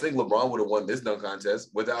 I think LeBron would have won this dunk contest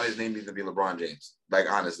without his name needing to be LeBron James.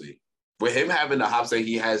 Like, honestly. With him having the hops that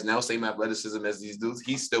he has now, same athleticism as these dudes,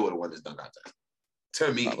 he still would have won this dunk contest.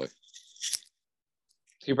 To me. Probably.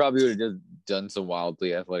 He probably would have just done some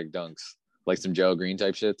wildly athletic dunks, like some Gerald Green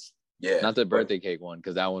type shits. Yeah. Not the birthday cake one,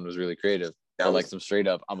 because that one was really creative. But like some straight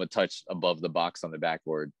up, I'm going to touch above the box on the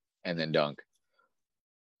backboard and then dunk.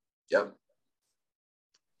 Yep.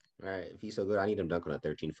 All right. If he's so good, I need him dunk on a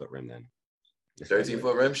 13-foot rim then.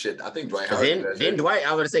 13-foot rim shit. I think Dwight Howard. Didn't Dwight?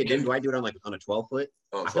 I was gonna say, didn't Dwight do it on a 12-foot?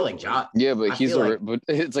 I feel like Ja. Yeah, but but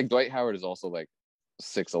it's like Dwight Howard is also like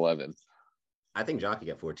 6'11". I think Ja could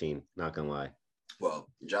get 14. Not gonna lie. Well,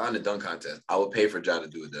 Ja in the dunk contest, I would pay for Ja to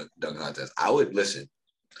do a dunk contest. I would listen.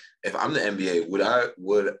 If I'm the NBA,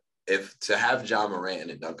 if to have Ja Morant in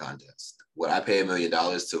a dunk contest, would I pay $1 million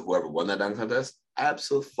to whoever won that dunk contest?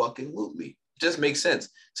 Absolutely. Just makes sense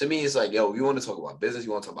to me. It's like, yo, you want to talk about business,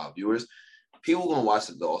 you want to talk about viewers. People gonna watch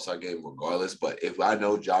the All-Star game regardless. But if I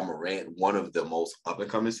know Ja Morant, one of the most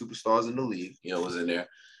up-and-coming superstars in the league, was in there,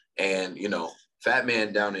 and Fat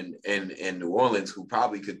Man down in New Orleans who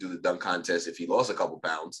probably could do the dunk contest if he lost a couple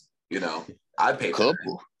pounds, I'd pay for that.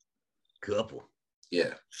 Couple.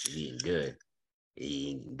 Yeah. Eating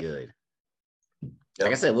good. Yep.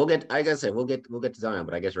 Like I said, we'll get to Zion,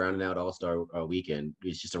 but I guess rounding out All-Star weekend,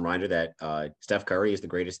 it's just a reminder that Steph Curry is the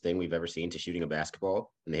greatest thing we've ever seen to shooting a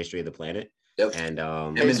basketball in the history of the planet. Yep. And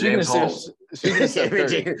James Holmes. Speaking of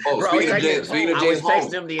James Holmes, happy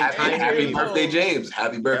birthday, James.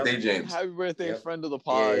 Happy birthday, James. Happy birthday, friend of the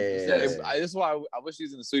pod. Yes. This is why I wish he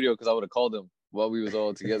was in the studio, because I would have called him while we was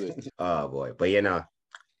all together. Oh boy. But I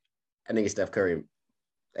think it's Steph Curry.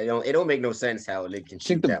 It don't make no sense how they can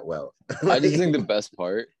shoot that well. I just think the best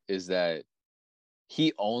part is that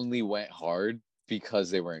he only went hard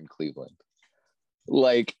because they were in Cleveland.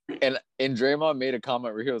 Like, and Draymond made a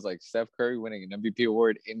comment where he was like, Steph Curry winning an MVP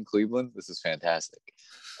award in Cleveland, this is fantastic.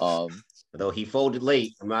 Though he folded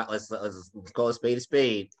late, let's call a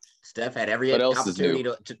spade. Steph had every opportunity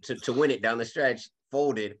to win it down the stretch,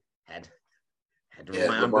 folded, had to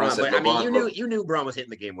rely on Bron. But I mean, you knew Bron was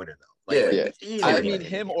hitting the game winner though. I mean,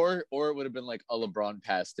 him or it would have been like a LeBron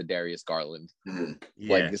pass to Darius Garland,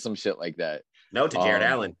 like some shit like that. No, to Jared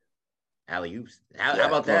Allen, alley-oops. How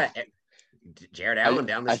about that? Jared Allen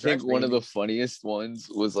down the stretch. I think one of the funniest ones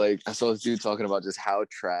was like, I saw this dude talking about just how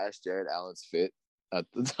trash Jared Allen's fit at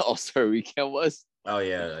the All-Star weekend was. Oh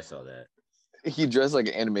yeah, I saw that. He dressed like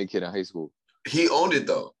an anime kid in high school. He owned it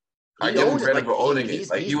though. I give him credit for owning it.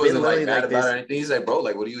 Like he wasn't like mad about it or anything. He's like, bro,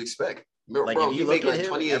 like what do you expect? Bro, you make like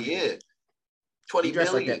 20 a year. 20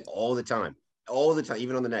 dressed like that all the time.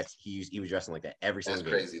 Even on the Nets, he was dressing like that every single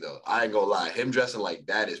game. That's crazy though. I ain't gonna lie, him dressing like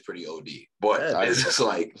that is pretty OD. But it's just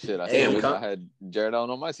like, I had Jared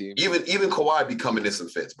Allen on my team. Even Kawhi be coming in some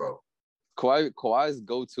fits, bro. Kawhi's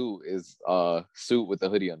go-to is suit with the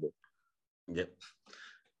hoodie under. Yep.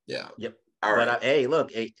 Yeah. Yep. All right.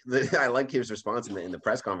 But I like his response in the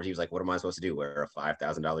press conference. He was like, "What am I supposed to do? Wear a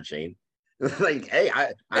 $5,000 chain?" Like, hey,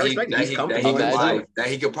 I respect he's comfortable. That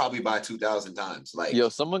he could probably buy 2,000 times. Like, yo,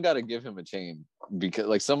 someone got to give him a chain, because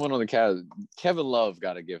like someone on the Cavs, Kevin Love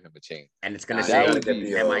got to give him a chain, and it's gonna say,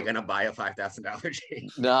 "Am I gonna buy a $5,000 chain?"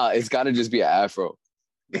 Nah, it's got to just be an afro.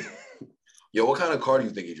 Yo, what kind of car do you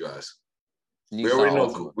think he drives? We already know.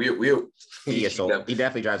 Kia Soul. He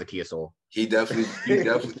definitely drives a Kia Soul. He definitely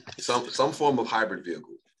some form of hybrid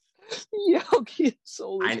vehicle. Yo, Kia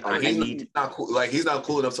Soul. He's not cool. Like, he's not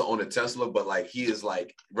cool enough to own a Tesla, but like he is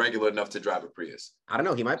like regular enough to drive a Prius. I don't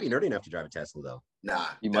know. He might be nerdy enough to drive a Tesla though. Nah,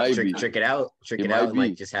 he might trick it out, and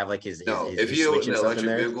like just have like his. If he owned an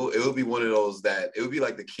electric vehicle, it would be one of those that it would be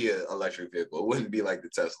like the Kia electric vehicle. It wouldn't be like the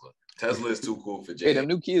Tesla. Tesla is too cool for Jay. Hey, them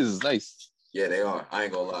new Kias is nice. Yeah, they are. I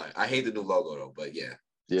ain't gonna lie. I hate the new logo though, but yeah.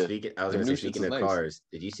 Yeah. Speaking of cars,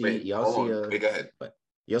 did you see? Go ahead. But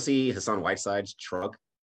you'll see Hassan Whiteside's truck.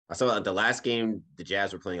 I saw the last game the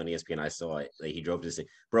Jazz were playing on ESPN. I saw it. Like, he drove to this thing.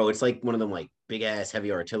 Bro, it's like one of them like big ass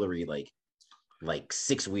heavy artillery like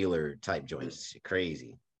 6-wheeler type joints.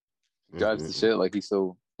 Crazy. Drives the shit like he's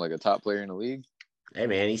still like a top player in the league. Hey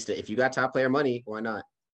man, if you got top player money, why not?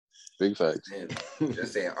 Big facts. Man,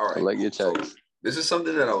 just saying. All right. I like your checks. So, this is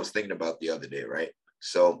something that I was thinking about the other day, right?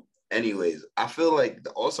 So, anyways, I feel like the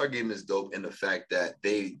All-Star game is dope in the fact that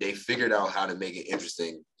they figured out how to make it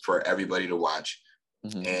interesting for everybody to watch,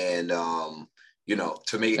 and to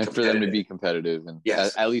make it for them to be competitive, and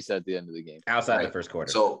at least at the end of the game, outside the first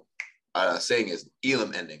quarter. So, saying is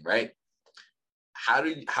Elam ending, right?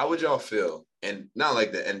 How would y'all feel? And not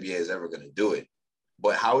like the NBA is ever going to do it,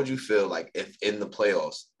 but how would you feel like if in the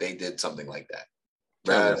playoffs they did something like that,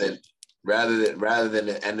 rather than rather than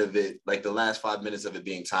the end of it, like the last 5 minutes of it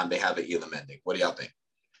being time, they have an Elam ending. What do y'all think?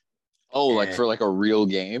 Oh, like for like a real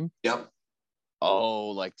game? Yep. Oh,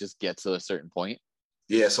 like just get to a certain point?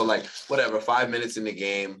 Yeah, so like whatever, 5 minutes in the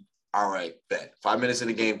game. All right, bet. 5 minutes in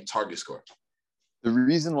the game, target score. The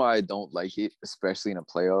reason why I don't like it, especially in a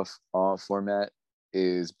playoff format,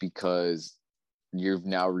 is because you've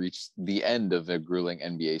now reached the end of a grueling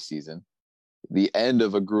NBA season, the end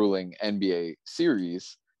of a grueling NBA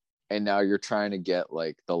series, and now you're trying to get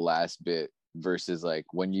like the last bit versus like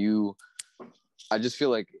when you, I just feel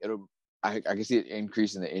like I can see it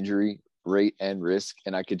increasing the injury rate and risk,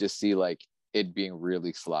 and I could just see like it being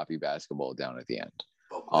really sloppy basketball down at the end.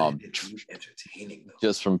 But it be entertaining though?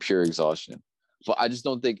 Just from pure exhaustion. But I just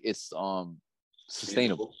don't think it's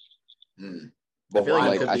sustainable. But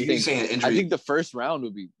I think the first round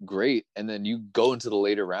would be great, and then you go into the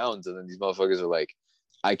later rounds, and then these motherfuckers are like,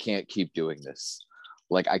 I can't keep doing this.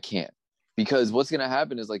 Like, I can't. Because what's gonna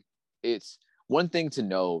happen is like it's one thing to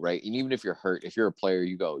know, right? And even if you're hurt, if you're a player,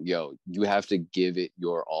 you go, yo, you have to give it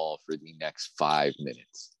your all for the next 5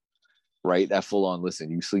 minutes. Right? That full on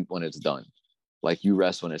listen, you sleep when it's done. Like you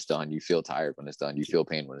rest when it's done, you feel tired when it's done, you feel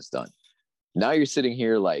pain when it's done. Now you're sitting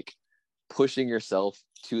here like pushing yourself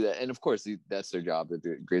to that. And of course, that's their job. They're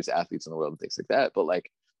the greatest athletes in the world and things like that. But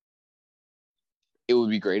like, it would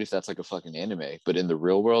be great if that's like a fucking anime. But in the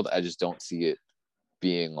real world, I just don't see it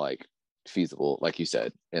being like feasible, like you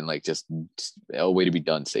said, and like just a way to be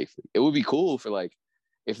done safely. It would be cool for like,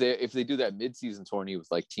 if they do that mid-season tourney with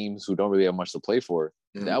like teams who don't really have much to play for,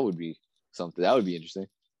 that would be something. That would be interesting.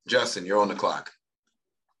 Justin, you're on the clock.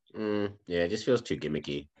 Yeah, it just feels too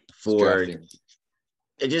gimmicky.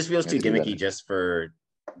 It just feels too gimmicky just for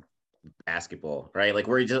basketball, right? Like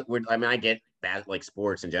I mean, I get that like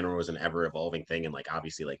sports in general is an ever evolving thing, and like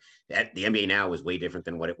obviously like the NBA now is way different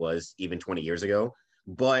than what it was even 20 years ago.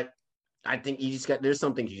 But I think there's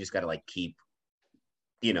something you just got to like keep,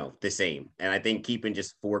 the same. And I think keeping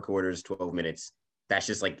just 4 quarters, 12 minutes, that's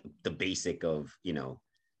just like the basic of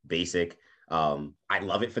basic. I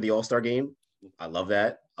love it for the All-Star game. I love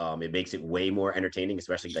that. It makes it way more entertaining,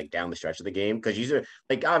 especially like down the stretch of the game. Because usually,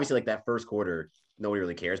 like obviously, like that first quarter, nobody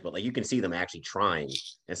really cares, but like you can see them actually trying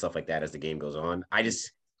and stuff like that as the game goes on. I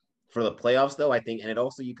just for the playoffs though, I think, and it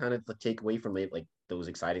also you kind of take away from like those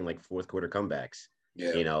exciting like fourth quarter comebacks.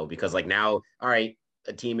 Yeah. Because like now, all right,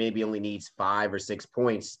 a team maybe only needs 5 or 6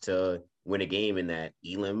 points to win a game in that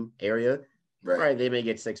Elam area. Right. All right, they may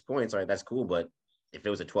get 6 points. All right, that's cool, but if it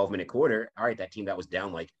was a 12-minute quarter, all right, that team that was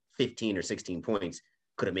down like 15 or 16 points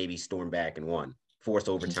could have maybe stormed back and won, forced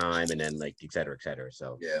overtime, and then like et cetera, et cetera.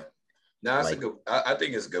 So yeah, no, that's like, I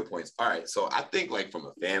think it's a good point. All right, so I think like from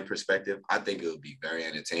a fan perspective, I think it would be very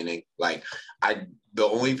entertaining. Like the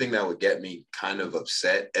only thing that would get me kind of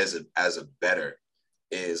upset as a bettor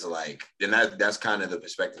is like, and that's kind of the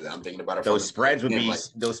perspective that I'm thinking about it. Those spreads would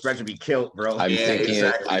be killed, bro. Exactly.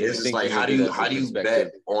 It's just like how do you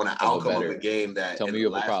bet on an outcome of a game that? Tell me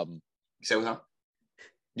you have a problem. You say what?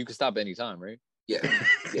 You can stop anytime, right? Yeah.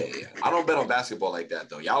 I don't bet on basketball like that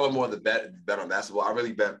though. Y'all are more the bet on basketball. I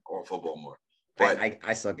really bet on football more. But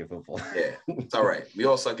I suck at football. Yeah, it's all right. We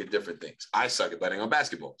all suck at different things. I suck at betting on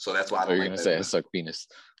basketball, so that's why I don't. You're gonna say I suck penis.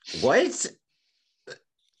 What?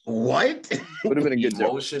 Would have been a good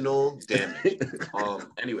emotional damage.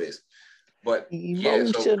 Anyways, but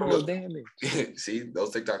emotional damage. See,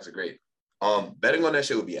 those TikToks are great. Betting on that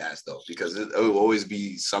shit would be ass though, because it will always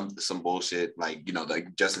be some bullshit. Like,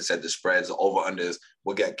 like Justin said, the spreads, the over-unders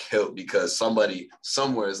will get killed because somebody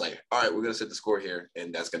somewhere is like, all right, we're gonna set the score here,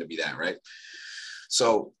 and that's gonna be that, right?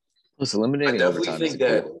 So eliminating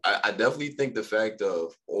I definitely think the fact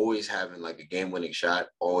of always having like a game-winning shot,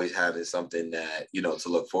 always having something that to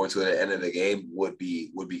look forward to at the end of the game would be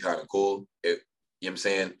kind of cool. You know what I'm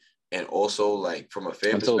saying? And also like from a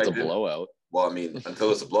fan until perspective, it's a blowout. Well, I mean,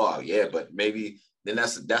 until it's a blowout, yeah. But maybe then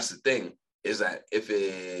that's the thing is that if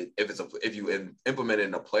you implement it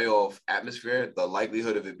in a playoff atmosphere, the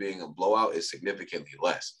likelihood of it being a blowout is significantly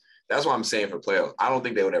less. That's why I'm saying for playoffs, I don't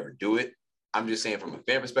think they would ever do it. I'm just saying from a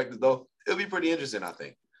fan perspective, though, it'll be pretty interesting, I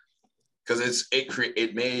think, because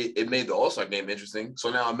it made the All-Star game interesting.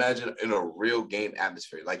 So now imagine in a real game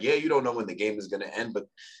atmosphere. Like, yeah, you don't know when the game is going to end, but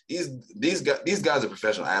these guys are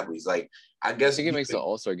professional athletes. Like, I guess I think it makes the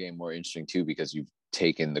All-Star game more interesting too because you've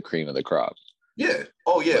taken the cream of the crop. Yeah.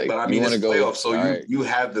 Oh yeah, like, but I mean, it's playoffs, so you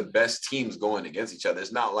have the best teams going against each other.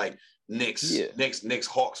 It's not like Knicks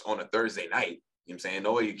Hawks on a Thursday night. You know what I'm saying?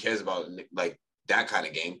 Nobody cares about like that kind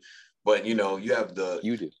of game. But you have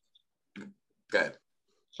you do. Go ahead.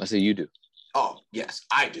 I say you do. Oh yes,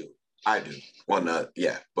 I do. Well,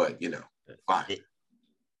 yeah, but fine.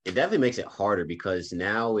 it definitely makes it harder because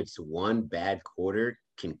now it's one bad quarter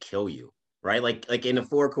can kill you, right? Like in a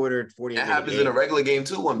 4-quarter, 48 That minute happens game. in a regular game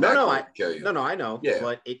too. One bad quarter can kill you. No, I know. Yeah.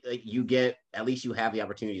 But it like you get at least you have the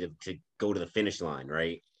opportunity to go to the finish line,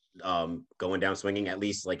 right? Going down swinging. At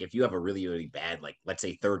least like if you have a really, really bad, like let's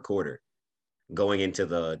say 3rd quarter going into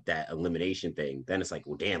that elimination thing, then it's like,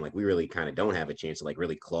 well, damn, like we really kind of don't have a chance to like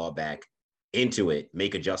really claw back into it,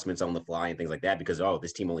 make adjustments on the fly and things like that because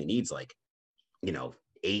this team only needs like,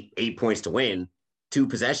 8 points to win, 2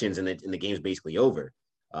 possessions, and the game's basically over.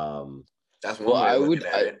 That's one way of looking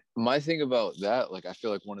at it. My thing about that, like I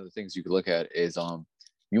feel like one of the things you could look at is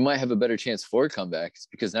you might have a better chance for comebacks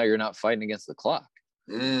because now you're not fighting against the clock.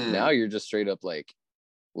 Now you're just straight up like,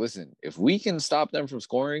 listen, if we can stop them from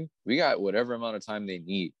scoring, we got whatever amount of time they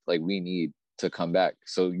need, like we need to come back.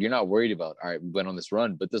 So you're not worried about, all right, we went on this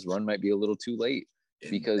run, but this run might be a little too late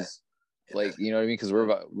because like, you know what I mean? Because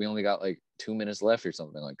we only got like 2 minutes left or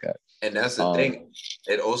something like that. And that's the thing.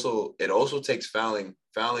 It also takes fouling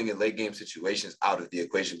in late game situations out of the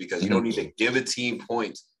equation because you don't need to give a team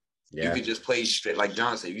points. Yeah. You could just play straight, like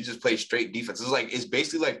John said, you just play straight defense. It's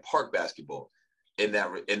basically like park basketball in that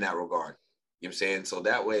regard. You know what I'm saying? So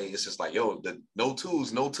that way it's just like, no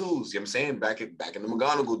twos. You know what I'm saying? Back in the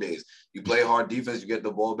McGonagall days, you play hard defense, you get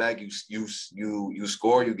the ball back, you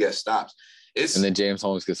score, you get stops. And then James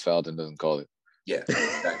Holmes gets fouled and doesn't call it. Yeah,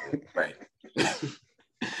 exactly. Right.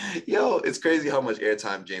 It's crazy how much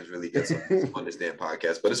airtime James really gets on this damn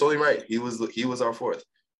podcast, but it's only right. He was our 4th.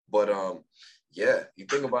 But you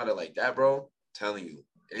think about it like that, bro. I'm telling you,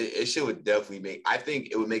 it shit would definitely I think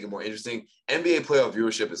it would make it more interesting. NBA playoff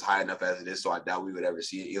viewership is high enough as it is, so I doubt we would ever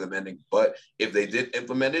see it implementing. But if they did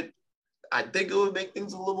implement it, I think it would make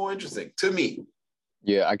things a little more interesting to me.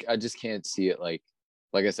 Yeah, I just can't see it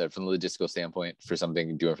like I said, from the logistical standpoint for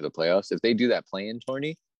something doing for the playoffs. If they do that play-in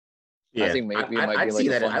tourney, I think maybe it might be like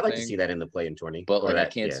a fun I'd like to thing. See that in the play-in tourney. But like I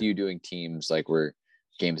can't see you doing teams like where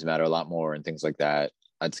games matter a lot more and things like that.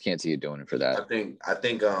 I just can't see you doing it for that. I think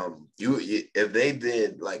if they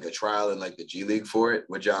did like a trial in like the G League for it,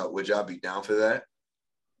 would y'all be down for that?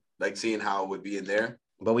 Like seeing how it would be in there?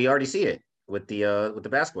 But we already see it with the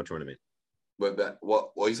basketball tournament.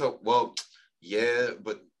 Yeah,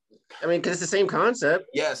 but I mean, because it's the same concept.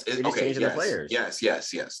 Yes, changing the players. Yes.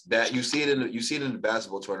 That you see it in the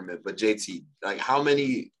basketball tournament. But JT, like, how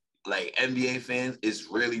many like NBA fans is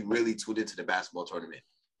really tuned into the basketball tournament?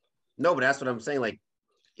 No, but that's what I'm saying. Like,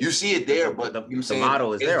 you see it there, but the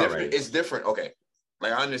model is there different. already. It's different. Okay,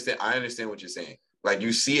 like I understand what you're saying. Like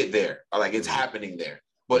you see it there, like it's happening there.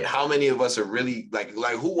 But how many of us are really like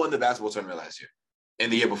who won the basketball tournament last year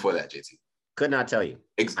and the year before that, JT? Could not tell you.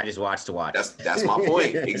 I just watched to watch. That's my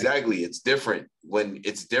point. Exactly. It's different when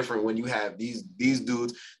you have these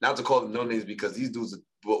dudes, not to call them no names because these dudes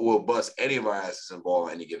will bust any of our asses in ball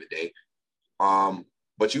any given day.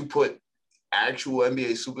 But you put actual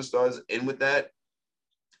NBA superstars in with that,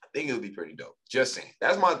 I think it would be pretty dope. Just saying.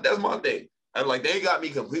 That's my thing. I'm like, they got me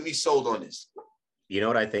completely sold on this. You know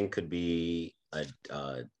what I think could be a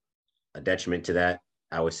detriment to that,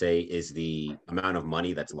 I would say, is the amount of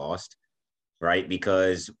money that's lost. Right,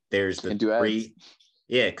 because there's the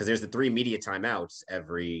three media timeouts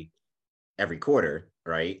every quarter,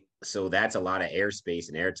 right? So that's a lot of airspace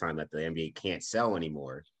and airtime that the NBA can't sell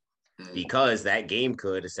anymore, because that game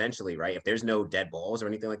could essentially, right, if there's no dead balls or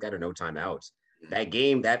anything like that or no timeouts, that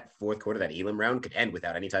game, that 4th quarter, that Elam round could end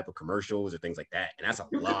without any type of commercials or things like that, and that's a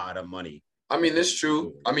lot of money. I mean, it's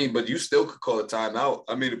true. I mean, but you still could call a timeout.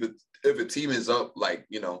 I mean, if a team is up like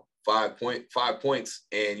 5 points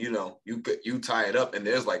and you tie it up and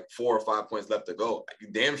there's like 4 or 5 points left to go, you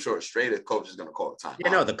damn sure straight a coach is going to call a timeout.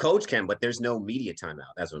 Yeah, no, the coach can, but there's no media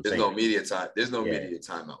timeout. That's what I'm saying. There's no media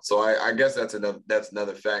timeout. So I guess that's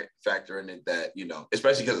another factor in it that,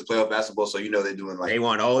 especially because it's playoff basketball, so they're doing like they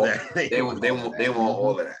want all that. They want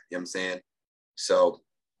all of that. You know what I'm saying? So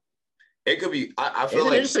it could be. I feel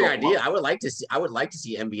like it's an interesting idea. I would like to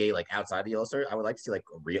see NBA like outside the All-Star. I would like to see like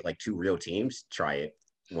 2 real teams try it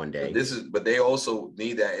one day. But they also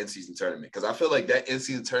need that in-season tournament, because I feel like that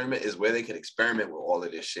in-season tournament is where they can experiment with all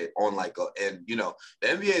of this shit on the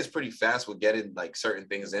NBA is pretty fast with getting like certain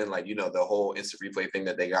things in, like the whole instant replay thing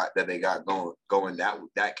that they got going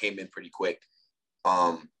that came in pretty quick.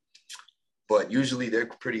 But usually they're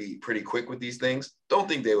pretty quick with these things. Don't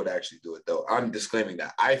think they would actually do it though. I'm disclaiming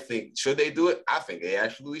that. I think should they do it? I think they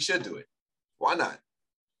absolutely should do it. Why not?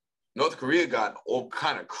 North Korea got all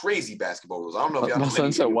kind of crazy basketball rules. I don't know if y'all My know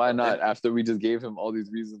son said, anything why about not? that. After we just gave him all these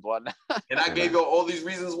reasons why not. And I gave you all these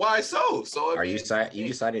reasons why so. So you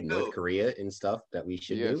decided North Korea and stuff that we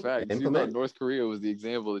should do fact. and implement? North Korea was the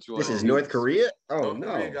example that you wanted. This is North Korea? Oh, North no.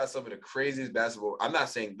 Korea got some of the craziest basketball. I'm not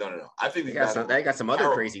saying no. I think they got some other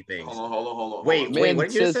crazy things. Hold on. Wait, what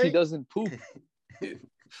did you says say? He doesn't poop.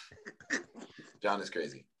 John is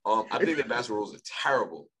crazy. I think the basketball rules are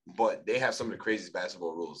terrible, but they have some of the craziest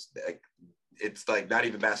basketball rules. It's like not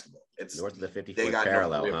even basketball. It's north of the 50-foot they got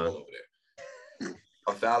parallel, North Korea huh? over there.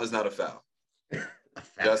 A foul is not a foul.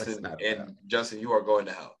 Justin, you are going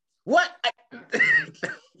to hell. What?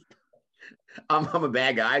 I'm a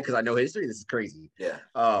bad guy because I know history. This is crazy. Yeah.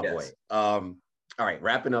 Oh boy. All right.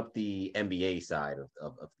 Wrapping up the NBA side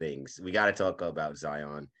of things, we got to talk about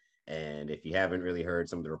Zion. And if you haven't really heard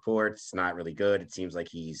some of the reports, it's not really good. It seems like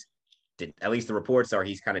at least the reports are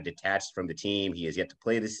he's kind of detached from the team. He has yet to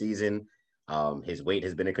play this season. His weight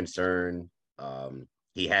has been a concern.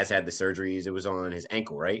 He has had the surgeries. It was on his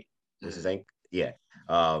ankle, right? Was his ankle? Yeah.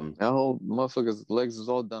 That whole motherfucker's legs was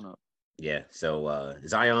all done up. Yeah. So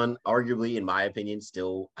Zion, arguably, in my opinion,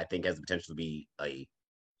 still I think has the potential to be a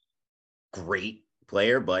great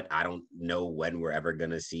player, but I don't know when we're ever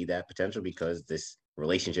going to see that potential because this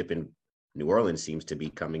relationship in New Orleans seems to be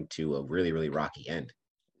coming to a really, really rocky end.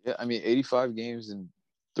 Yeah, I mean, 85 games in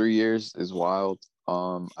 3 years is wild.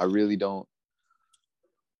 I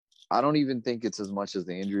don't even think it's as much as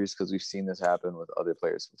the injuries because we've seen this happen with other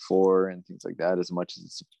players before and things like that. As much as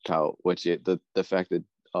it's about the fact that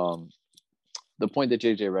the point that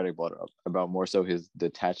JJ Redick brought up about more so his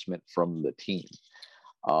detachment from the team.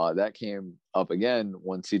 That came up again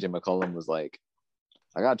when CJ McCollum was like,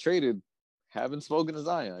 I got traded, haven't spoken to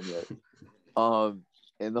Zion yet.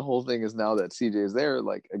 And the whole thing is now that CJ is there,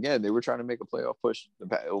 like, again, they were trying to make a playoff push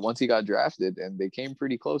once he got drafted and they came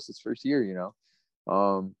pretty close his first year, you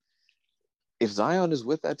know. If Zion is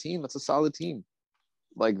with that team, that's a solid team.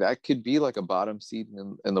 Like that could be like a bottom seed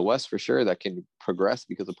in the West for sure that can progress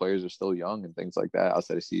because the players are still young and things like that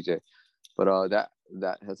outside of CJ. But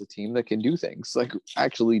that has a team that can do things, like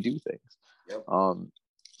actually do things. Yep.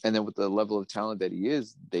 And then with the level of talent that he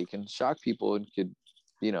is, they can shock people and could,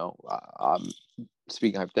 you know, I'm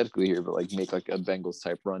speaking hypothetically here, but like make like a Bengals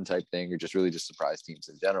type run type thing or just really just surprise teams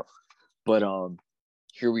in general. But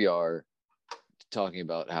here we are talking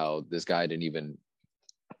about how this guy didn't even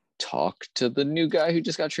talk to the new guy who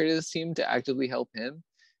just got traded to this team to actively help him.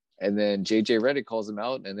 And then JJ Redick calls him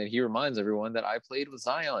out, and then he reminds everyone that I played with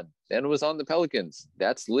Zion and was on the Pelicans.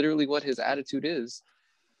 That's literally what his attitude is.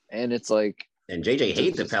 And it's like, and JJ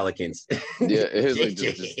hates the Pelicans. Yeah, it was like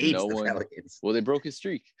just no one. Pelicans. Well, they broke his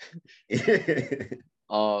streak.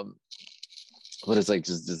 But it's like,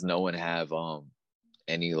 does no one have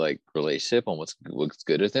any like relationship on what's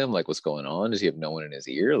good with him? Like, what's going on? Does he have no one in his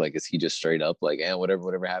ear? Like, is he just straight up like,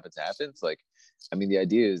 whatever happens? Like, I mean, the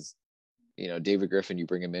idea is, you know, David Griffin, you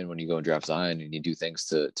bring him in when you go and draft Zion and you do things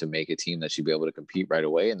to make a team that should be able to compete right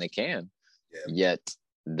away, and they can. Yeah. Yet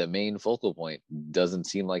the main focal point doesn't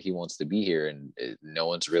seem like he wants to be here, and no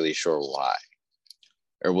one's really sure why.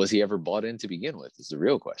 Or was he ever bought in to begin with? Is the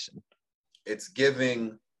real question. It's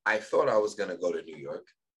giving, I thought I was going to go to New York,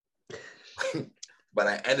 but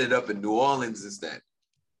I ended up in New Orleans instead.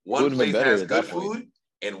 One place has good food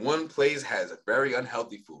and one place has a very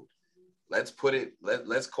unhealthy food. Let's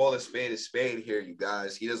call a spade here, you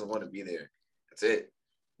guys. He doesn't want to be there. That's it.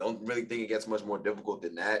 Don't really think it gets much more difficult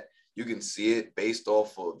than that. You can see it based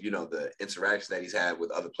off of, you know, the interaction that he's had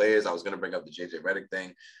with other players. I was going to bring up the JJ Redick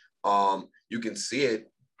thing. You can see it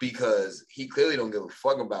because he clearly don't give a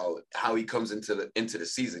fuck about how he comes into the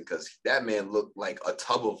season, because that man looked like a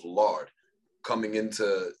tub of lard coming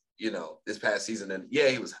into, you know, this past season. And yeah,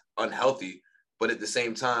 he was unhealthy, but at the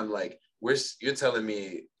same time, like, you're telling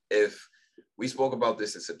me, if we spoke about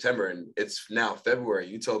this in September and it's now February,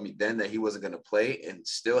 you told me then that he wasn't going to play and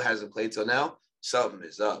still hasn't played till now, something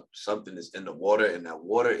is up. Something is in the water, and that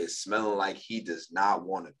water is smelling like he does not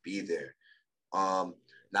want to be there.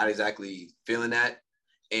 Not exactly feeling that.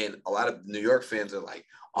 And a lot of New York fans are like,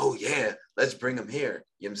 oh yeah, let's bring him here.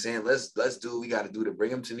 You know what I'm saying? Let's do what we got to do to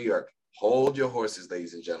bring him to New York. Hold your horses,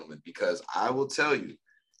 ladies and gentlemen, because I will tell you,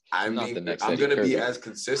 I'm going to be as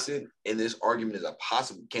consistent in this argument as I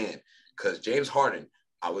possibly can. Because James Harden,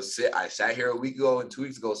 I sat here a week ago and 2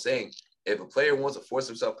 weeks ago saying, if a player wants to force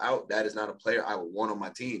himself out, that is not a player I would want on my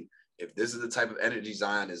team. If this is the type of energy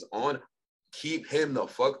Zion is on, keep him the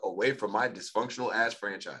fuck away from my dysfunctional ass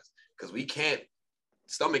franchise, because we can't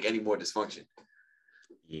stomach any more dysfunction.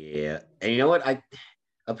 Yeah. And you know what?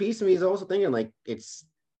 A piece of me is also thinking, like, it's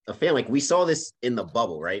a fan. Like we saw this in the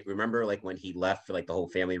bubble, right? Remember, like when he left for like the whole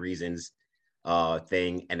family reasons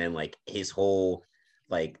thing, and then like his whole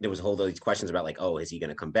like there was a whole these questions about like, oh, is he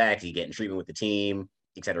gonna come back? Is he getting treatment with the team,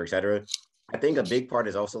 et cetera, et cetera. I think a big part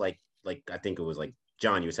is also like I think it was like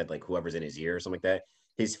John, you said like whoever's in his ear or something like that.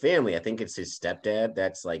 His family, I think it's his stepdad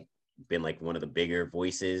that's like been like one of the bigger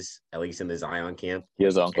voices, at least in the Zion camp. He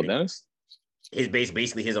has Uncle Dennis. His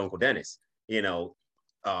basically his Uncle Dennis, you know.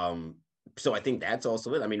 So I think that's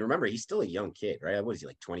also it. I mean, remember, he's still a young kid, right? What is he,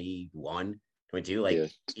 like 21, 22? Like, yeah,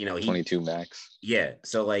 you know, 22 max. Yeah.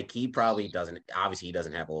 So like he probably doesn't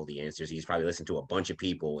have all the answers. He's probably listened to a bunch of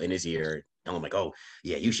people in his ear telling him like, oh,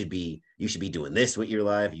 yeah, you should be doing this with your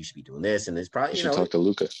life. You should be doing this. And it's probably, you should talk to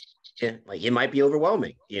Luka. Yeah, like it might be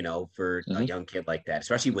overwhelming, you know, for a young kid like that,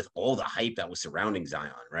 especially with all the hype that was surrounding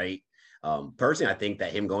Zion, right? Personally, I think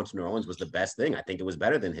that him going to New Orleans was the best thing. I think it was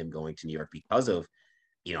better than him going to New York because of,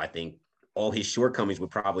 you know, I think all his shortcomings would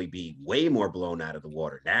probably be way more blown out of the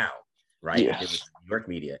water now, right? Yeah. If it was New York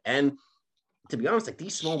media. And to be honest, like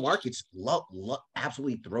these small markets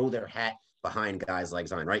absolutely throw their hat behind guys like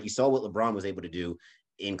Zion, right? You saw what LeBron was able to do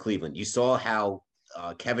in Cleveland. You saw how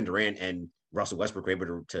Kevin Durant and Russell Westbrook were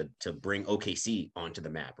able to bring OKC onto the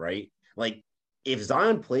map, right? Like if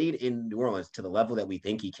Zion played in New Orleans to the level that we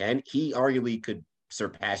think he can, he arguably could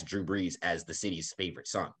surpass Drew Brees as the city's favorite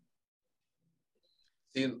son.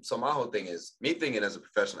 See, so my whole thing is me thinking as a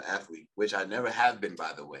professional athlete, which I never have been,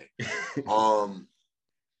 by the way.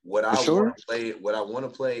 What I want to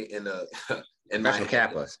play in a in Professional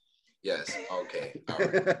Kappa. Yes. Okay. All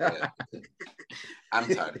right. Yeah.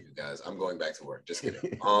 I'm tired of you guys. I'm going back to work. Just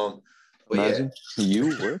kidding. But imagine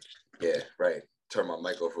you work. Yeah. Right. Turn my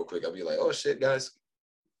mic off real quick. I'll be like, oh shit, guys.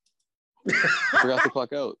 Forgot to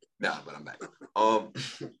clock out. Nah, but I'm back.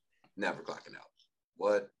 Never clocking out.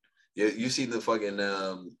 What? You see the fucking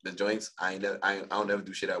the joints? I don't never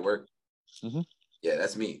do shit at work. Mm-hmm. Yeah,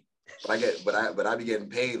 that's me. But I be getting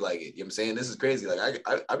paid like it. You know what I'm saying? This is crazy. Like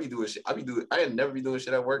I be doing shit. I never be doing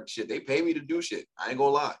shit at work. Shit, they pay me to do shit. I ain't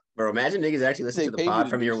gonna lie. Bro, imagine niggas actually listen to the pod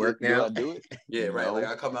from your work now. Do it? Yeah, right. No. Like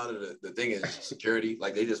I come out of the thing is security.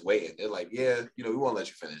 Like they just waiting. They're like, yeah, you know, we won't let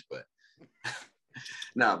you finish, but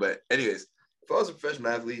nah. But anyways, if I was a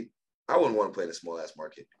professional athlete, I wouldn't want to play in a small ass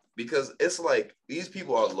market because it's like these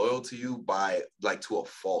people are loyal to you by like to a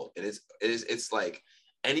fault, and it's like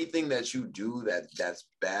anything that you do that's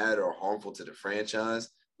bad or harmful to the franchise.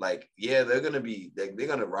 Like, yeah, they're gonna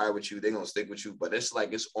ride with you, they're gonna stick with you, but it's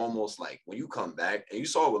like it's almost like when you come back and you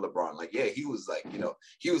saw it with LeBron, like, yeah, he was like, you know,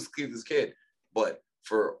 he was Cleveland's kid, but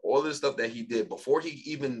for all the stuff that he did before he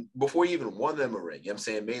even won them a ring, you know what I'm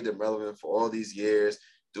saying, made them relevant for all these years,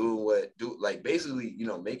 like basically, you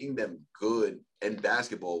know, making them good in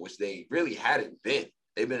basketball, which they really hadn't been.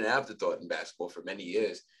 They've been an afterthought in basketball for many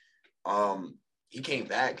years. He came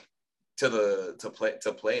back to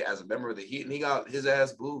play as a member of the Heat, and he got his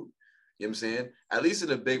ass booed. You know what I'm saying? At least in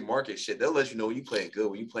the big market shit, they'll let you know when you playing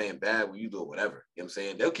good, when you playing bad, when you do whatever. You know what I'm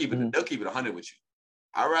saying? They'll keep it 100 with you.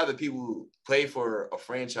 I'd rather people play for a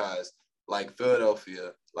franchise like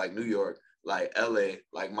Philadelphia, like New York, like LA,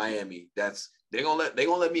 like Miami. They're gonna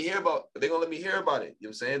let me hear about it. You know what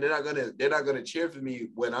I'm saying? They're not gonna cheer for me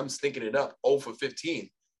when I'm stinking it up 0 for 15. You know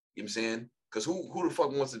what I'm saying? Because who the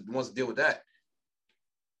fuck wants to deal with that?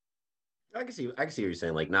 I can see what you're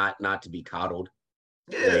saying. Like not to be coddled.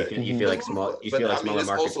 Yeah, you feel like small. You feel like smaller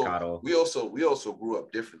markets coddle. We also grew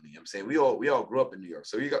up differently. You know what I'm saying we all grew up in New York,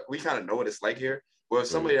 so we kind of know what it's like here. Where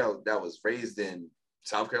somebody that was raised in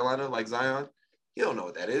South Carolina, like Zion, he don't know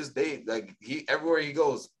what that is. They like everywhere he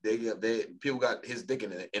goes, they people got his dick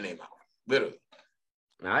in their mouth, literally.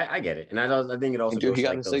 I get it, and I think it also. Dude, he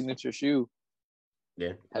got a signature shoe.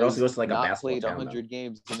 Yeah, it also goes to like a basketball. Played 100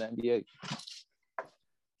 games in the NBA.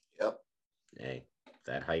 Yep. Hey,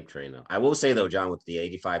 that hype train though. I will say though, John, with the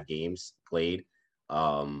 85 games played,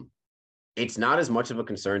 it's not as much of a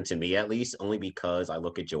concern to me, at least, only because I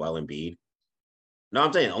look at Joel Embiid. No,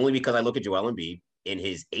 I'm saying only because I look at Joel Embiid in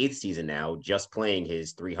his 8th season now, just playing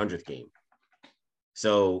his 300th game.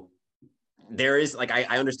 So there is like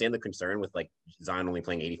I understand the concern with like Zion only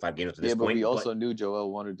playing 85 games at this point. We also knew Joel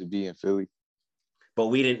wanted to be in Philly. But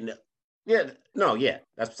we didn't. Yeah,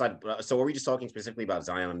 that's beside. So are we just talking specifically about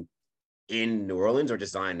Zion in New Orleans or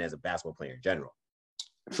just Zion as a basketball player in general?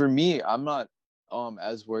 For me, I'm not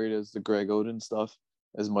as worried as the Greg Oden stuff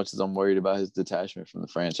as much as I'm worried about his detachment from the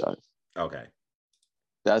franchise. Okay.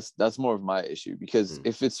 That's more of my issue because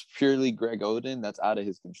if it's purely Greg Oden, that's out of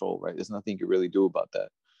his control, right? There's nothing you can really do about that.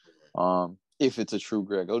 If it's a true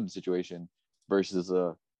Greg Oden situation versus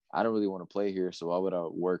I don't really want to play here, so why would I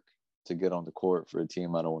work to get on the court for a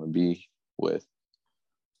team I don't want to be with?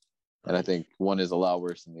 And I think one is a lot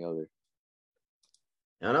worse than the other.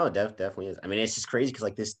 No, definitely is. I mean, it's just crazy because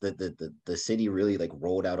like the city really like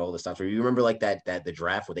rolled out all the stuff. So you remember like that the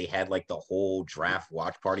draft where they had like the whole draft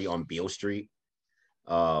watch party on Beale Street?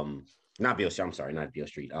 Not Beale Street. I'm sorry, not Beale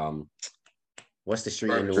Street. What's the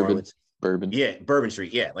street in New Orleans? Bourbon. Yeah, Bourbon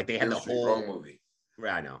Street. Yeah, like they had Beale the Street, whole wrong movie.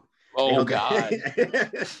 Right, I know. Oh God.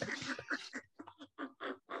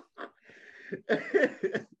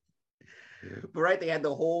 But right, they had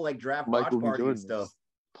the whole like draft watch party and stuff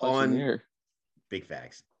on big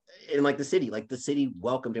facts. And like the city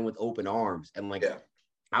welcomed him with open arms. And like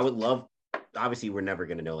I would love, obviously we're never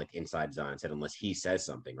gonna know like inside Zion said unless he says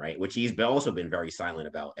something, right? Which he's also been very silent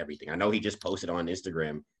about everything. I know he just posted on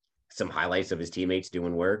Instagram some highlights of his teammates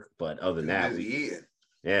doing work, but other than that,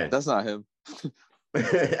 yeah, that's not him.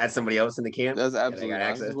 That's somebody else in the camp. That's absolutely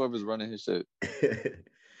not. That's whoever's running his shit.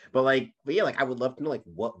 But yeah, like I would love to know like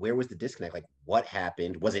where was the disconnect? Like what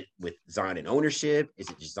happened? Was it with Zion and ownership? Is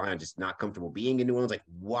it just Zion just not comfortable being in New Orleans? Like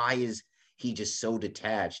why is he just so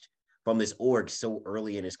detached from this org so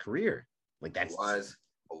early in his career? Like that's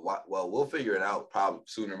well, we'll figure it out probably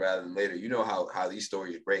sooner rather than later. You know how these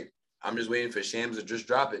stories break. I'm just waiting for Shams to just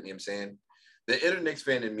drop it. You know what I'm saying? The inner Knicks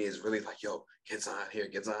fan in me is really like, yo, get Zion here,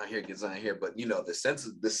 get Zion here, get Zion here. But you know, the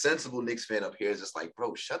sensible Knicks fan up here is just like,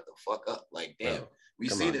 bro, shut the fuck up. Like, damn,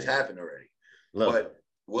 we've seen this happen already. But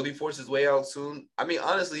will he force his way out soon? I mean,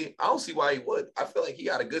 honestly, I don't see why he would. I feel like he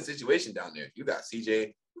got a good situation down there. You got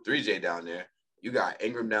CJ, 3J down there. You got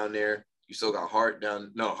Ingram down there. You still got Hart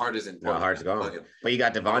down. No, Hart isn't. No, Hart's gone. But you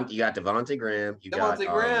got Devontae Graham. You got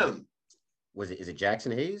Graham. Is it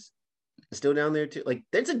Jackson Hayes? Still down there too. Like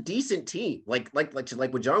that's a decent team. Like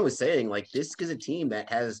what John was saying. Like this is a team that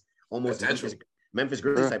has almost Memphis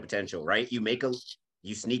Grizzlies type potential, right? You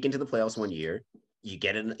sneak into the playoffs one year, you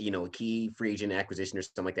get a key free agent acquisition or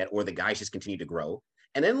something like that, or the guys just continue to grow.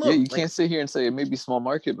 And then look, you can't sit here and say it may be small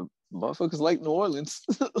market, but motherfuckers like New Orleans.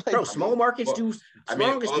 Small markets do.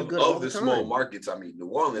 Of the small markets, I mean, New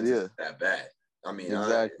Orleans isn't that bad. I mean,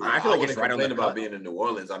 exactly. I feel like it's right on the cut. About being in New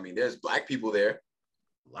Orleans. I mean, there's black people there.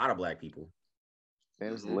 A lot of black people. It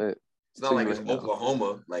was lit. It's not like it's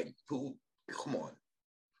Oklahoma. Like, who? Come on.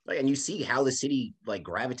 Like, and you see how the city like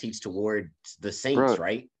gravitates toward the Saints,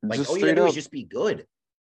 right? Like, all you gotta do is just be good.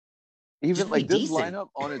 Even like this lineup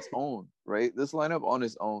on its own, right? This lineup on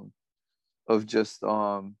its own of just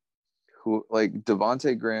who like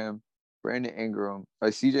Devontae Graham, Brandon Ingram,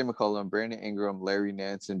 CJ McCollum, Brandon Ingram, Larry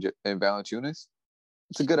Nance, and Valanciunas.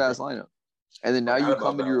 It's a good ass lineup. And then now you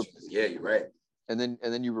come and you're right. And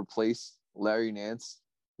then you replace Larry Nance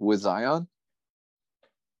with Zion.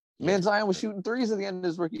 Man, Zion was shooting threes at the end of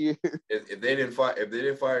his rookie year. If they didn't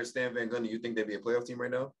fire Stan Van Gundy, you think they'd be a playoff team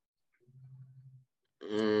right now?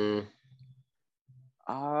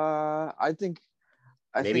 I think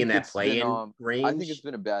in that play-in range. I think it's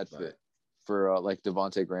been a bad fit for like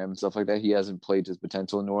Devontae Graham and stuff like that. He hasn't played his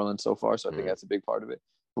potential in New Orleans so far, so I think that's a big part of it.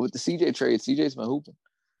 But with the CJ trade, CJ's been hooping.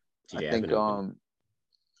 I think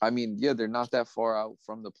I mean, they're not that far out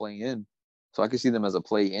from the play-in, so I could see them as a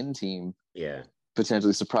play-in team. Yeah,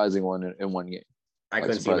 potentially surprising one in one game. I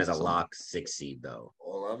couldn't see him as a lock 6 seed though.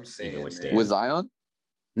 All I'm saying with Zion.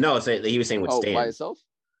 No, so he was saying with Stan by itself.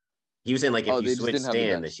 He was saying like if you switch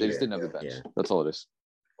Stan this year, they just didn't have the bench. That's all it is.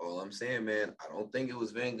 All I'm saying, man, I don't think it was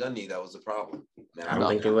Van Gundy that was the problem. Man, I don't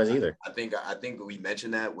think it was either. I think we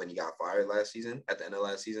mentioned that when he got fired last season, at the end of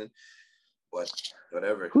last season. But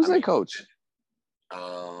whatever. Who's their coach?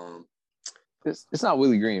 It's not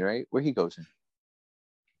Willie Green, right? Where he coaching?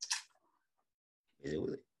 Is it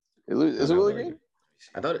Willie? Is it Willie Green?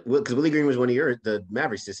 I thought because Willie Green was one of the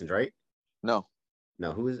Mavericks assistants, right? No.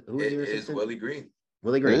 Who is your assistant? It's Willie Green.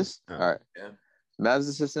 Willie Green. It is? All right. Yeah. Mavs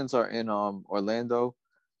assistants are in Orlando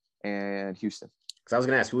and Houston. Because I was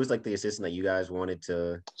gonna ask, who was like the assistant that you guys wanted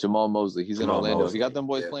to? Jamal Mosley. He's in Orlando. He got them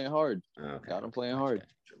boys playing hard. Okay. Got them playing hard.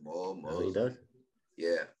 Jamal Mosley. He does.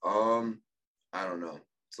 Yeah. I don't know.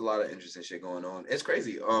 It's a lot of interesting shit going on. It's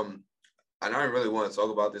crazy. And I don't really want to talk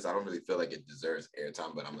about this. I don't really feel like it deserves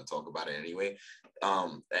airtime, but I'm gonna talk about it anyway.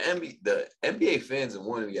 The NBA fans and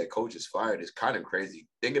wanting to get coaches fired is kind of crazy.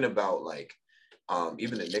 Thinking about like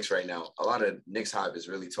even the Knicks right now, a lot of Knicks hype is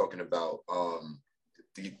really talking about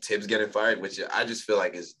the Tibbs getting fired, which I just feel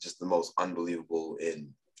like is just the most unbelievable and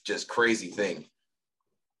just crazy thing.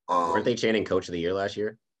 Weren't they chanting Coach of the Year last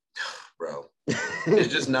year? Bro,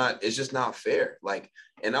 it's just not fair. Like,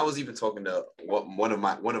 and I was even talking to one of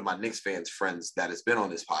my Knicks fans friends that has been on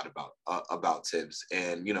this pod about Tibbs,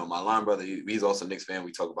 and my line brother, he's also a Knicks fan.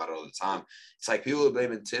 We talk about it all the time. It's like people are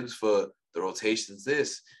blaming Tibbs for the rotations.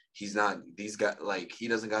 He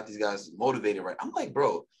doesn't got these guys motivated right. I'm like,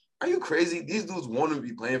 bro, Are you crazy? These dudes want to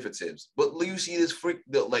be playing for Tibbs. But you see this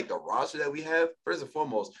the roster that we have, first and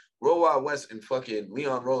foremost, Roy Wild West and fucking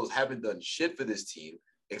Leon Rose haven't done shit for this team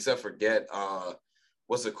except for get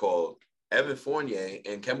what's it called? Evan Fournier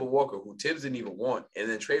and Kemba Walker, who Tibbs didn't even want, and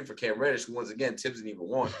then trade for Cam Reddish, who once again Tibbs didn't even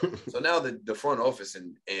want. So now the front office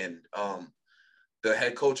and the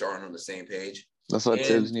head coach aren't on the same page. That's why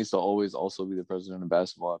Tibbs needs to always also be the president of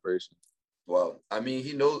basketball operations. Well, I mean,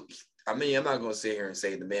 he knows. I mean, I'm not going to sit here and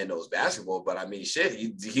say the man knows basketball, but I mean, shit,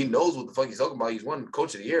 he knows what the fuck he's talking about. He's won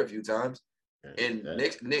Coach of the Year a few times, and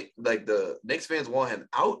the Knicks fans want him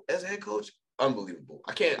out as a head coach. Unbelievable.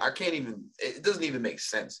 I can't even. It doesn't even make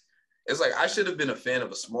sense. It's like I should have been a fan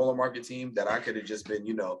of a smaller market team that I could have just been,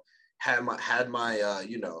 had my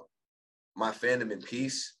my fandom in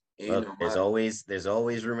peace. Look, there's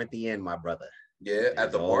always room at the end, my brother. Yeah,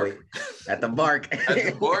 at the bark. At the bark. At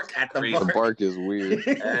the bark. At the bark. The bark is weird.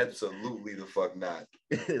 Absolutely the fuck not.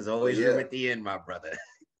 There's always room at the end, my brother.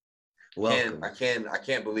 Welcome. I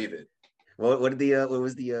can't believe it. What was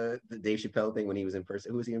the Dave Chappelle thing when he was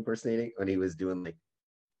who was he impersonating? When he was doing like,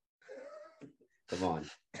 come on.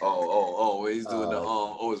 He's doing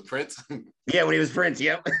it's Prince. Yeah, when he was Prince,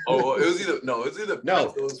 yep. It was either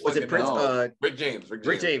Prince, was it Prince? Rick James.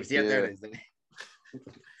 Rick James, yeah, there it is.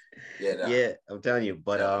 Yeah, I'm telling you,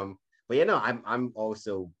 but yeah, no, I'm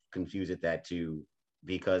also confused at that too,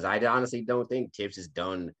 because I honestly don't think Tibbs has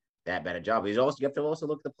done that bad a job. You have to also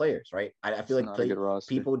look at the players, right? I feel like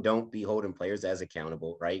people don't be holding players as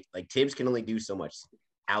accountable, right? Like Tibbs can only do so much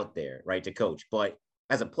out there, right, to coach, but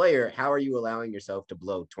as a player, how are you allowing yourself to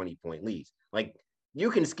blow 20-point leads? Like you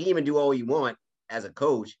can scheme and do all you want as a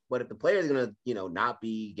coach, but if the player is gonna, not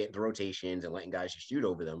be getting to rotations and letting guys just shoot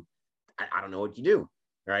over them, I don't know what you do,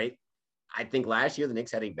 right? I think last year the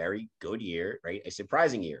Knicks had a very good year, right? A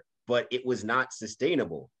surprising year, but it was not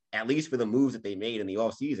sustainable, at least for the moves that they made in the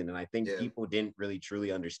offseason. And I think people didn't really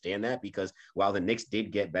truly understand that, because while the Knicks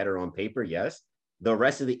did get better on paper, yes, the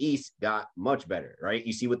rest of the East got much better, right?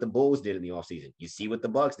 You see what the Bulls did in the offseason. You see what the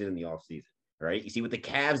Bucks did in the offseason, right? You see what the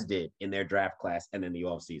Cavs did in their draft class and in the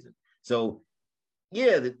offseason. So,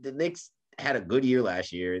 yeah, the Knicks had a good year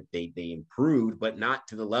last year. They improved, but not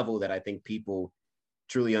to the level that I think people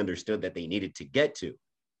truly understood that they needed to get to.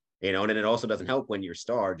 And then it also doesn't help when your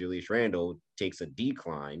star, Julius Randle, takes a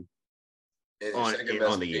decline on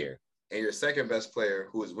the year. And your second best player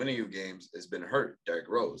who is winning you games has been hurt, Derrick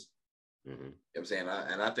Rose. Mm-hmm. You know what I'm saying?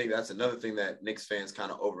 And I think that's another thing that Knicks fans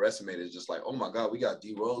kind of overestimate, is just like, oh my God, we got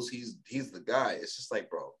D Rose. He's the guy. It's just like,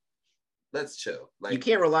 bro, let's chill. Like,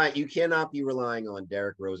 you cannot be relying on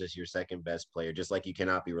Derrick Rose as your second best player, just like you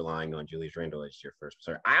cannot be relying on Julius Randle as your first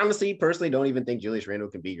player. I honestly, personally, don't even think Julius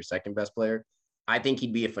Randle can be your second best player. I think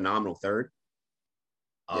he'd be a phenomenal third.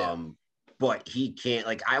 But he can't,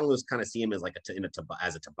 like, I almost kind of see him as like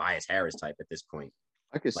as a Tobias Harris type at this point.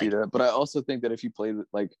 I could see that, but I also think that if he played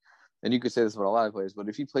like, and you could say this about a lot of players, but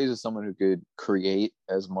if he plays with someone who could create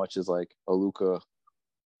as much as like a Luka,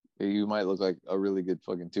 you might look like a really good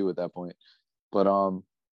fucking two at that point. But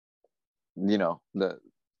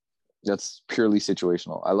that's purely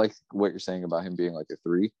situational. I like what you're saying about him being like a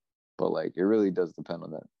three, but like it really does depend on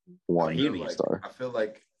that one star. I feel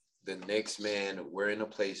like the Knicks, man, we're in a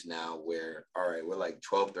place now where, all right, we're like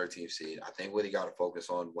 12th, 13th seed. I think what he got to focus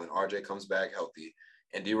on when RJ comes back healthy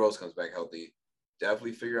and D Rose comes back healthy,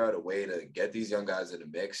 definitely figure out a way to get these young guys in the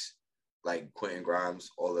mix, like Quentin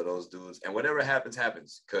Grimes, all of those dudes. And whatever happens,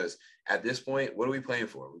 happens. Because at this point, what are we playing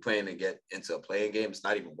for? We're playing to get into a playing game. It's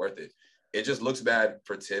not even worth it. It just looks bad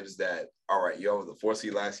for Tibbs that, all right, you were the 4th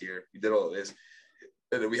seed last year. You did all of this.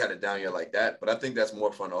 And then we had a down year like that. But I think that's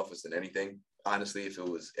more front office than anything. Honestly,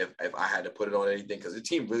 if I had to put it on anything, because the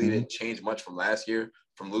team really didn't change much from last year,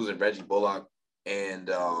 from losing Reggie Bullock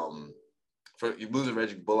and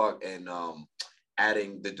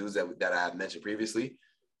adding the dudes that I mentioned previously.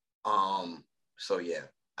 So yeah,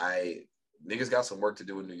 niggas got some work to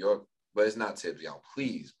do in New York, but it's not Tibbs, y'all.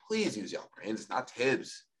 Please use y'all brains. It's not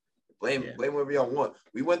Tibbs. Blame whatever y'all want.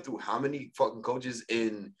 We went through how many fucking coaches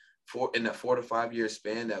in that 4 to 5 year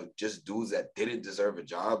span that just dudes that didn't deserve a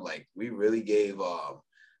job. Like we really gave what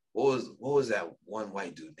was that one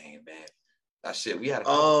white dude name, man? That shit. We had.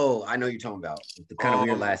 I know you're talking about the kind of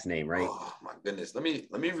weird last name, right? Oh my goodness. Let me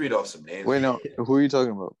read off some names. Wait, no. Who are you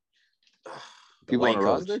talking about? People on the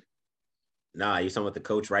roster? Nah, you talking about the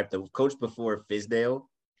coach, right? The coach before Fizdale.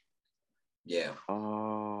 Yeah.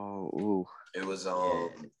 Oh, ooh. It was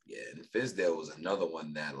and Fizdale was another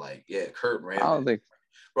one that Kurt Rambis. I don't think.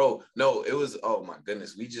 Bro, no, it was. Oh my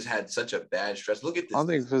goodness, we just had such a bad stretch. Look at this. I don't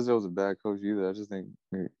think Fizdale was a bad coach either. I just think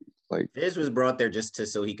Fizz was brought there just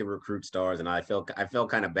so he could recruit stars, and I felt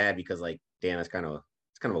kind of bad because damn, it's kind of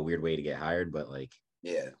kind of a weird way to get hired, but like,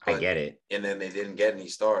 yeah, I get it. And then they didn't get any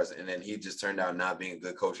stars, and then he just turned out not being a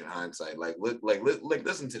good coach in hindsight. Like,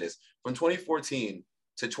 listen to this. From 2014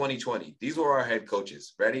 to 2020, these were our head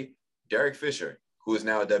coaches. Ready? Derek Fisher, who is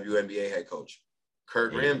now a WNBA head coach.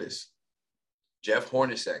 Kurt Rambis, Jeff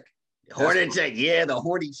Hornacek. Yeah, the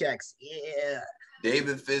Hornaceks. Yeah.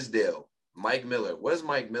 David Fisdale, Mike Miller. What is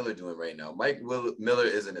Mike Miller doing right now? Mike Miller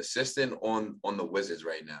is an assistant on the Wizards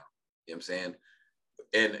right now. You know what I'm saying?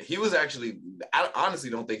 And he was actually, I honestly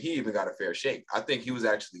don't think he even got a fair shake. I think he was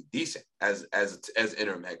actually decent as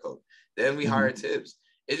interim head coach. Then we hired Tibbs.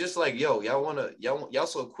 It's just like, yo, y'all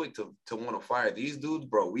so quick to want to fire these dudes,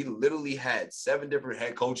 bro. We literally had 7 different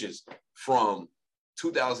head coaches from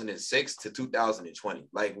 2006 to 2020.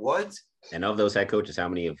 Like, what? And of those head coaches, how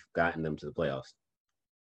many have gotten them to the playoffs?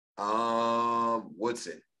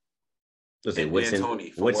 Woodson. Woodson,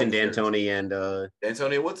 D'Antoni, and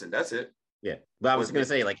D'Antoni and Woodson. That's it. Yeah, but I was gonna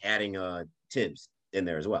say like adding Tibbs in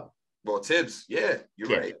there as well. Well, Tibbs, yeah, you're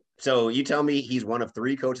right. So you tell me he's one of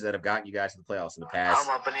 3 coaches that have gotten you guys to the playoffs in the past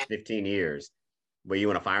 15 years, but you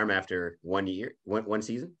want to fire him after 1 year, one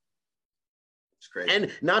season? It's crazy.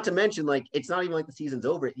 And not to mention, like, it's not even like the season's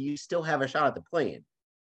over. You still have a shot at the play-in.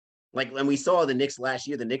 Like when we saw the Knicks last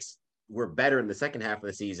year, the Knicks were better in the second half of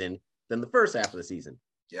the season than the first half of the season.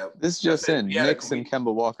 Yep. This just in. Knicks and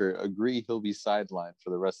Kemba Walker agree he'll be sidelined for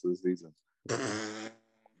the rest of the season.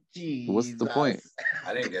 Jesus. What's the point?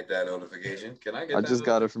 I didn't get that notification. Can I get that? I just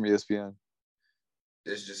got it from ESPN.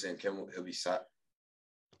 It's just saying he'll be sidelined.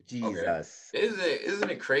 Jesus. Okay. Isn't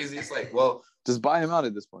it crazy? It's like, well, just buy him out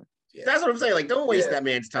at this point. Yeah. That's what I'm saying. Like, don't waste that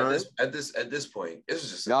man's time. At this point, it's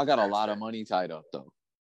just y'all got a lot of money tied up though.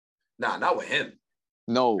 Nah, not with him.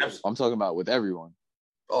 No, I'm talking about with everyone.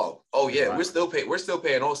 Oh yeah, wow. We're still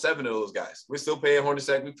paying all 7 of those guys. We're still paying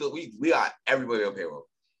Hornacek. We got everybody on payroll.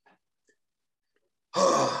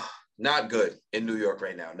 Not good in New York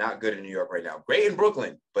right now. Not good in New York right now. Great in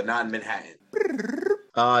Brooklyn, but not in Manhattan.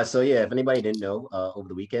 So yeah, if anybody didn't know, over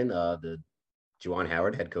the weekend, the Juwan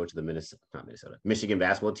Howard, head coach of the Michigan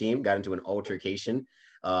basketball team, got into an altercation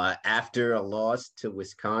after a loss to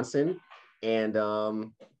Wisconsin. And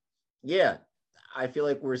yeah, I feel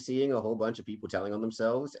like we're seeing a whole bunch of people telling on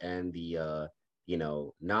themselves, and the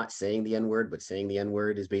not saying the N-word, but saying the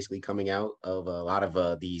N-word is basically coming out of a lot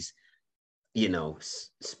of these,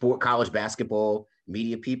 college basketball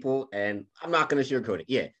media people. And I'm not going to sugarcoat it.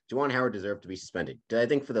 Yeah, Juwan Howard deserved to be suspended. Did I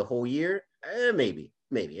think for the whole year? Maybe.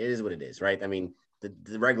 It is what it is, right? I mean,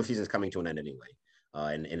 the regular season is coming to an end anyway,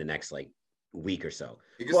 in the next week or so.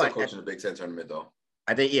 He can still coach in the Big Ten tournament, though.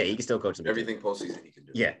 I think, yeah, he can still coach in the everything postseason he can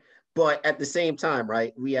do. Yeah. But at the same time,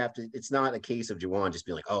 right, we have to, it's not a case of Juwan just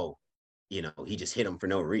being like, oh, he just hit him for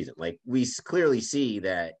no reason. Like, we clearly see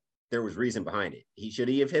that there was reason behind it. Should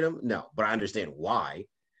he have hit him? No, but I understand why,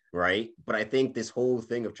 right? But I think this whole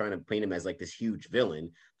thing of trying to paint him as like this huge villain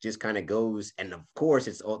just kind of goes, and of course,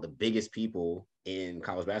 it's all the biggest people in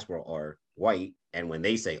college basketball are white. And when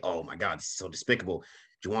they say, oh my God, this is so despicable,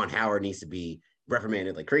 Juwan Howard needs to be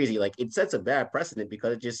reprimanded like crazy, like it sets a bad precedent,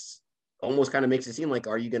 because it just almost kind of makes it seem like,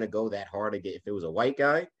 are you going to go that hard again if it was a white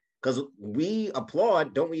guy? Because don't we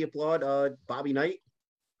applaud Bobby Knight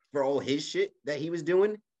for all his shit that he was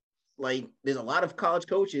doing? Like, there's a lot of college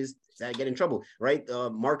coaches that get in trouble, right?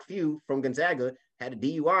 Mark Few from Gonzaga had a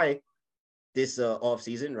DUI this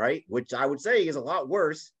offseason, right? Which I would say is a lot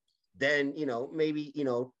worse than, maybe,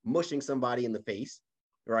 mushing somebody in the face,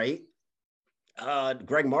 right?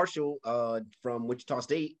 Greg Marshall from Wichita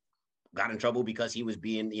State got in trouble because he was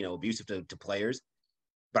being, abusive to players.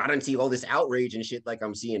 But I didn't see all this outrage and shit like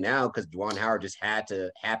I'm seeing now, because Juwan Howard just had to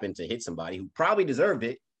happen to hit somebody who probably deserved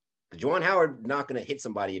it. Juwan Howard not going to hit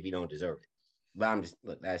somebody if you don't deserve it. But I'm just,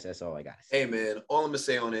 look, that's all I got to say. Hey, man, all I'm going to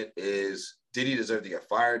say on it is, did he deserve to get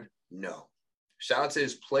fired? No. Shout out to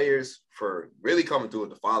his players for really coming through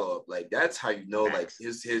with the follow-up. Like, that's how you know, like,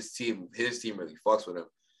 his team really fucks with him.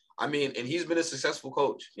 I mean, and he's been a successful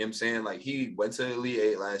coach. You know what I'm saying? Like, he went to the Elite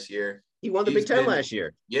Eight last year. He won the Big Ten last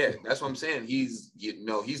year. Yeah, that's what I'm saying. He's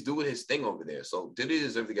doing his thing over there. So did he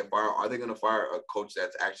deserve to get fired? Are they going to fire a coach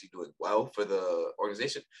that's actually doing well for the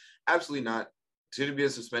organization? Absolutely not. Should he be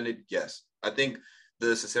suspended? Yes. I think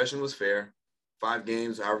the suspension was fair. 5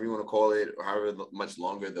 games, however you want to call it, or however much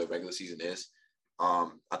longer the regular season is.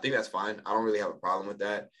 I think that's fine. I don't really have a problem with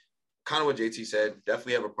that. Kind of what JT said,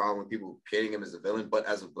 definitely have a problem with people painting him as a villain. But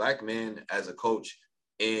as a black man, as a coach,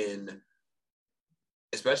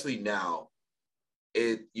 especially now,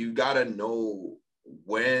 you gotta know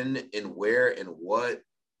when and where and what,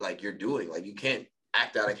 like, you're doing. Like, you can't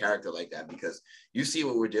act out of character like that, because you see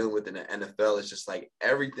what we're dealing with in the NFL. It's just like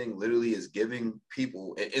everything literally is giving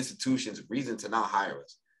people and institutions reason to not hire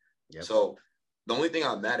us. Yep. So the only thing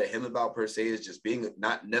I'm mad at him about per se is just being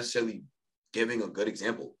not necessarily giving a good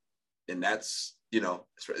example. And that's, you know,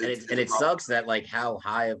 it sucks that like how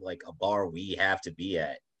high of like a bar we have to be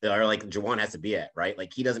at, or like Juwan has to be at, right?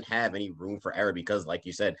 Like he doesn't have any room for error because, like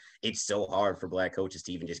you said, it's so hard for Black coaches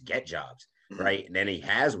to even just get jobs, right? And then he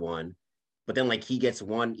has one, but then like he gets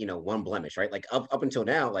one, you know, one blemish, right? Like up until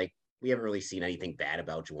now, like we haven't really seen anything bad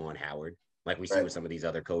about Juwan Howard, like we see with some of these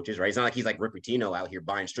other coaches, right? It's not like he's like Rick Pitino out here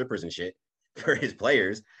buying strippers and shit for his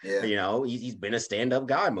players. Yeah. You know, he's been a stand-up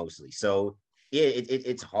guy mostly. So yeah,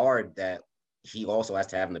 it's hard that he also has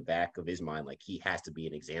to have in the back of his mind, like he has to be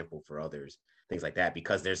an example for others, things like that,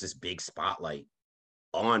 because there's this big spotlight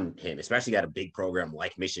on him, especially at a big program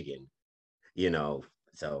like Michigan, you know.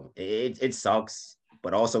 So it sucks,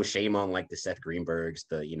 but also shame on like the Seth Greenbergs,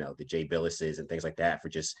 the, you know, the Jay Billises and things like that for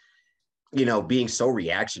just, you know, being so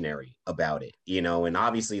reactionary about it, you know. And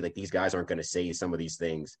obviously like these guys aren't going to say some of these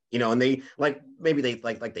things, you know, and they like, maybe they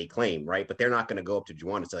like they claim, right, but they're not going to go up to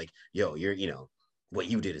Juwan and say like, yo, you're, you know, what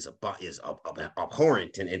you did is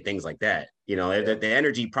abhorrent and things like that. You know, the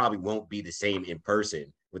energy probably won't be the same in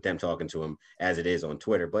person with them talking to him as it is on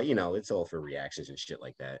Twitter, but you know, it's all for reactions and shit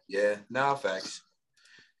like that. Yeah, nah, facts.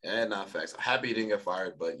 Yeah, nah, facts. I'm happy he didn't get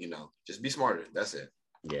fired, but you know, just be smarter. That's it.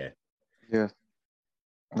 Yeah. Yeah.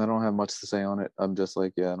 I don't have much to say on it. I'm just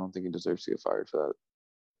like, yeah, I don't think he deserves to get fired for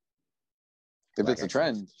that. If it's a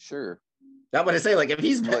trend, sure. I'm about to say, like, if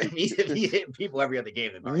he hit people every other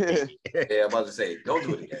game, then I'm about to say, don't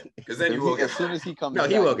do it again, because then you will get. As soon as he comes,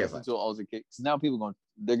 he will get fired. Now people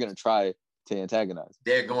they're going to try to antagonize.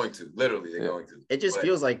 They're going to, literally, going to. It just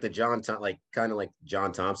feels like the kind of like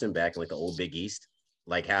John Thompson back in like the old Big East,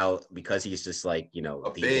 like how, because he's just like, you know,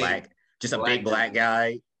 a big black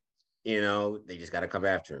guy, you know, they just got to come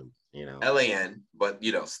after him, you know. LAN, but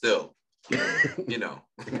you know, still, you know.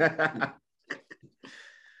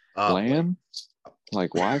 LAN?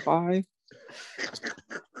 Like Wi-Fi?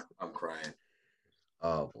 I'm crying.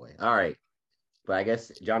 Oh boy. All right. But I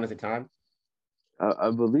guess, John, is it time? I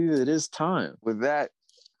believe it is time. With that,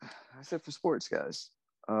 that's it for sports, guys.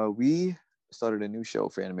 We started a new show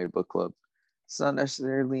for Anime Book Club. It's not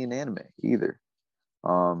necessarily an anime either.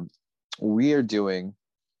 We are doing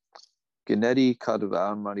Gennady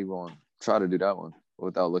Kadavamariwon. Try to do that one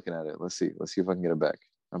without looking at it. Let's see if I can get it back.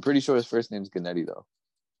 I'm pretty sure his first name's Gennady, though.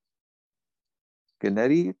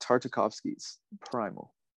 Gennady Tartakovsky's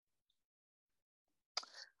Primal.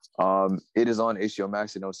 It is on HBO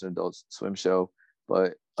Max. I know it's an Adult Swim show,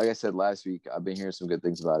 but like I said last week, I've been hearing some good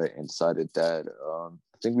things about it and decided that I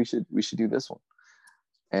think we should do this one.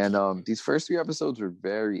 And these first 3 episodes were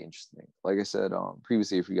very interesting. Like I said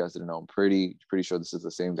previously, if you guys didn't know, I'm pretty sure this is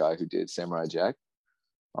the same guy who did Samurai Jack.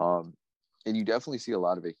 And you definitely see a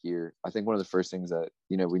lot of it here. I think one of the first things that,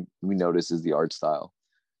 you know, we notice is the art style.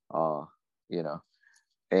 You know,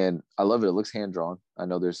 and I love it. It looks hand drawn. I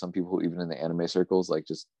know there's some people who, even in the anime circles, like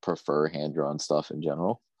just prefer hand drawn stuff in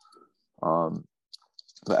general.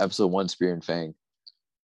 But episode 1, Spear and Fang,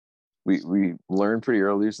 we learned pretty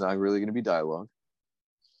early it's not really going to be dialogue.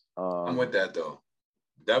 I'm with that though.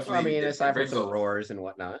 Definitely. Well, I mean, aside from some roars and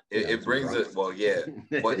whatnot, it brings it. Well, yeah,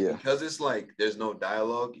 but because it's like there's no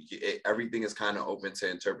dialogue, everything is kind of open to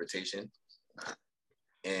interpretation.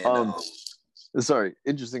 And sorry,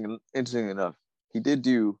 interesting enough, he did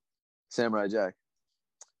do Samurai Jack.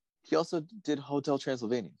 He also did Hotel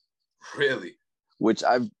Transylvania. Really? Which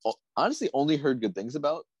I've honestly only heard good things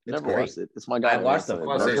about. Never watched it. It's my guy. I watched it.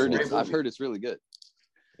 I've heard it's really good.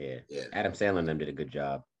 Yeah. Adam Sandler and them did a good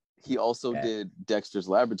job. He also did Dexter's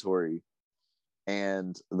Laboratory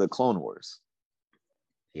and the Clone Wars.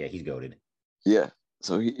 Yeah, he's goated. Yeah,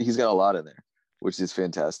 so he's got a lot in there, which is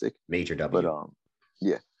fantastic. Major W. But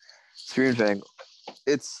yeah, Spear and Fang,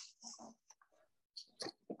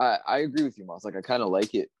 I agree with you, Moss. Like, I kind of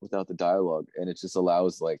like it without the dialogue, and it just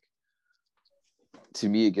allows, like, to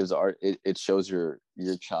me, it gives art. It shows your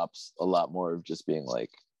chops a lot more of just being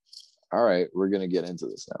like, all right, we're gonna get into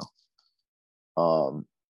this now.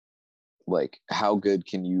 Like, how good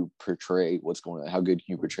can you portray what's going on? How good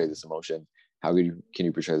can you portray this emotion? How good can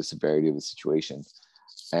you portray the severity of the situation?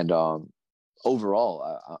 And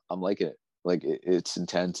overall, I'm liking it. Like, it's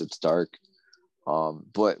intense, it's dark.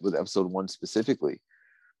 But with episode 1 specifically,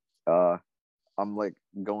 I'm like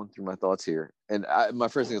going through my thoughts here, and my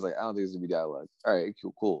first thing is like, I don't think it's gonna be dialogue. All right,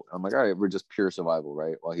 cool. I'm like, all right, we're just pure survival,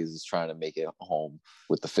 right? While he's just trying to make it home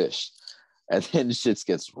with the fish, and then shit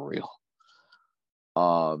gets real.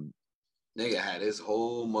 Nigga had his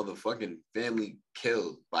whole motherfucking family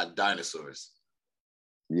killed by dinosaurs.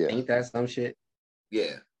 Yeah. Ain't that some shit?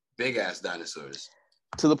 Yeah, big ass dinosaurs.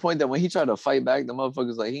 To the point that when he tried to fight back, the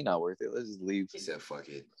motherfucker's like, he not worth it. Let's just leave. He said, "Fuck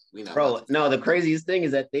it, we not." Bro, no, the craziest thing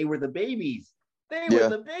is that they were the babies. They were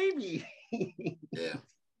the baby. Yeah,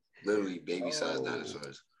 literally baby-sized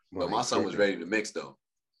dinosaurs. But my son was goodness. ready to mix though.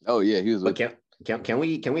 Oh yeah, he was. But can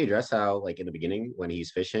we address how, like, in the beginning when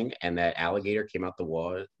he's fishing and that alligator came out the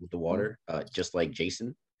water, just like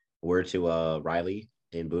Jason were to Riley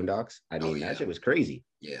in Boondocks? I mean, that shit was crazy.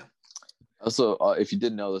 Yeah. Also, if you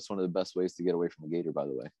didn't know, that's one of the best ways to get away from a gator, by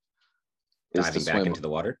the way. Diving back into the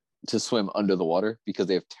water? To swim under the water because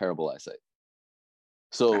they have terrible eyesight.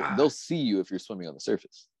 So they'll see you if you're swimming on the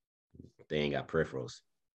surface. They ain't got peripherals.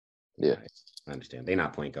 Yeah. I understand. They're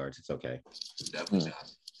not point guards. It's okay. Definitely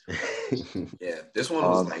not. Yeah. This one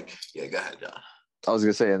was like, yeah, go ahead, John. I was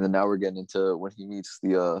going to say, and then now we're getting into when he meets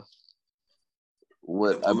the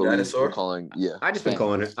what I believe dinosaur? we're calling, I just been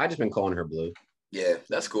calling her Blue. Yeah,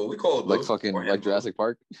 that's cool. We call it Blue. Like fucking like Jurassic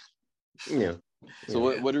Park. Yeah. So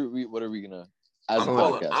what are we gonna? I'm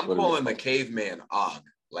calling the caveman Og,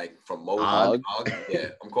 like from Moses. Og? Yeah,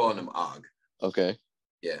 I'm calling him Og. Okay.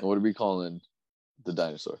 Yeah. And what are we calling the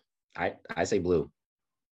dinosaur? I say Blue.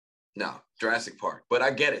 No, Jurassic Park. But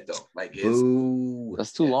I get it though. Like Blue.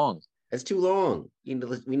 That's too long. That's too long. We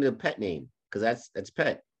need a pet name because that's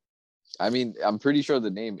pet. I mean, I'm pretty sure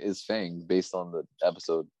the name is Fang based on the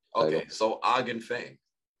episode. Okay, title. so Og and Fang.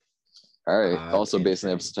 All right. Og also, and based on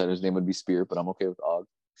the Fang. episode title, his name would be Spear, but I'm okay with Og.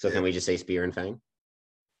 So can we just say Spear and Fang?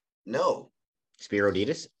 No.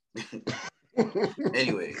 Spirodidus?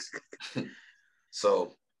 Anyways,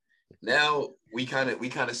 so now we kind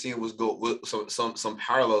of see some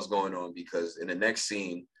parallels going on because in the next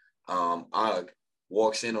scene, Og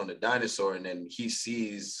walks in on the dinosaur and then he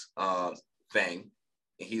sees Fang.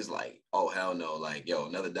 And he's like, oh, hell no. Like, yo,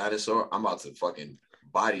 another dinosaur? I'm about to fucking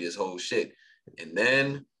body this whole shit. And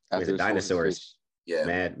then... After the dinosaurs.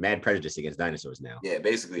 Yeah. Mad prejudice against dinosaurs now. Yeah,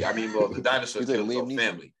 basically. I mean, well, the dinosaurs killed the whole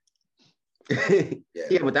family.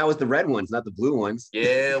 Yeah, but that was the red ones, not the blue ones.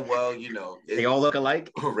 Yeah, well, you know. They all look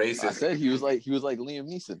alike? Racist. I said he was like Liam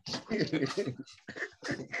Neeson.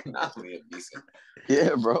 Not Liam Neeson.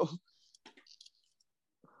 Yeah, bro.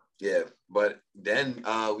 Yeah, but then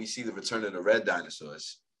we see the return of the red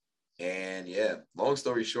dinosaurs. And yeah, long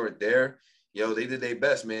story short there, yo, they did their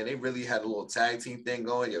best, man. They really had a little tag team thing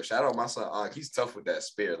going. Yo, shout out my son. He's tough with that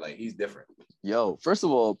spear. Like, he's different. Yo, first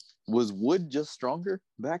of all, was wood just stronger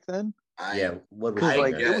back then? Wood was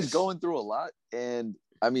like it was going through a lot. And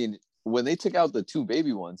I mean, when they took out the two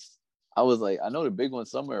baby ones, I was like, I know the big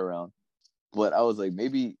one's somewhere around, but I was like,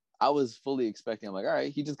 maybe I was fully expecting, I'm like, all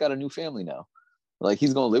right, he just got a new family now. Like,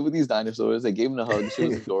 he's gonna live with these dinosaurs. They gave him a hug. She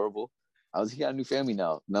was adorable. He got a new family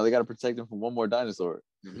now. Now they got to protect him from one more dinosaur.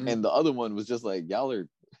 Mm-hmm. And the other one was just like, y'all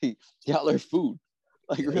are food.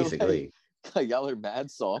 Like, basically, like, y'all are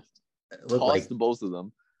mad soft. Tossed to both of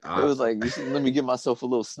them. It was like, let me give myself a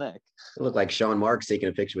little snack. It looked like Sean Marks taking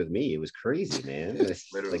a picture with me. It was crazy, man. It was,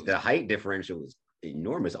 like, the height differential was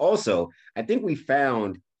enormous. Also, I think we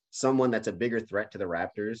found someone that's a bigger threat to the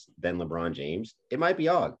Raptors than LeBron James. It might be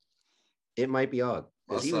Og. He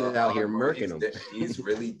was out here murking them.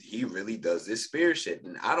 He really does this spear shit,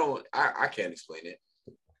 and I can't explain it.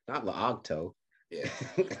 Not Laogto. Yeah,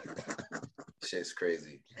 shit's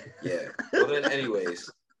crazy. Yeah. Well then, anyways,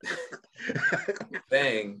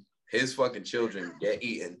 Fang, his fucking children get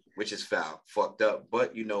eaten, which is foul, fucked up.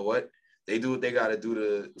 But you know what? They do what they gotta do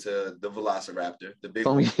to the Velociraptor, the big.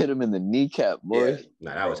 Let me hit him in the kneecap, boy.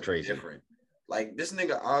 Yeah, that was crazy. Different. Like, this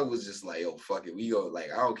nigga Og was just like, yo, fuck it. We go, like,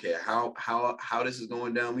 I don't care how this is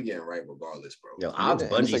going down. We getting right regardless, bro. Yo, Og's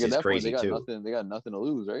bungees is crazy too. They got nothing to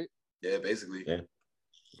lose, right? Yeah, basically. Yeah.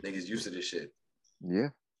 Niggas used to this shit. Yeah.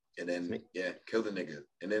 And then, kill the nigga.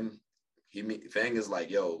 And then Fang is like,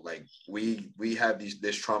 yo, like, we have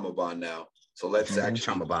this trauma bond now. So let's actually.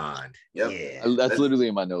 Trauma bond. Yep. Yeah. That's literally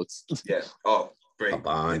in my notes. Yeah. Oh, great. A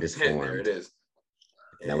bond is formed. There it is.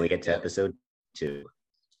 Now we get to episode 2.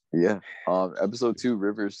 Yeah. Episode 2,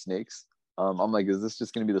 Rivers Snakes. I'm like, is this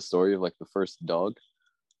just gonna be the story of like the first dog?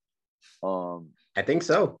 I think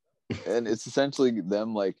so. And it's essentially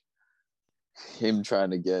them, like, him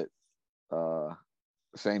trying to get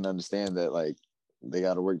Fang to understand that, like, they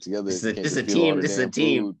got to work together. This is a team. This is a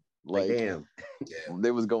team. Like, damn. Yeah.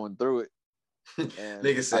 They was going through it. And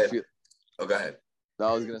nigga said, oh, go ahead.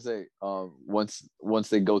 I was gonna say, once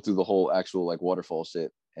they go through the whole actual, like, waterfall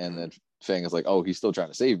shit, and then Fang is like, oh, he's still trying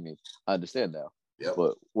to save me. I understand now. Yep.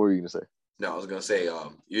 But what were you gonna say? No, I was gonna say,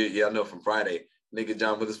 I know from Friday, nigga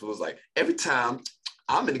John Witherspoon was like, every time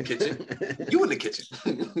I'm in the kitchen, you in the kitchen.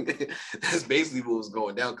 That's basically what was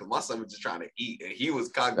going down, because my son was just trying to eat, and he was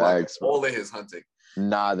cock-blocking all of his hunting.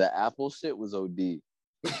 Nah, the apple shit was OD.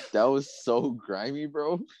 That was so grimy,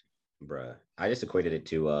 bro. Bruh. I just equated it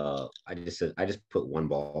to I just put one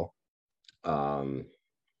ball. One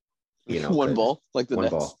ball, like the one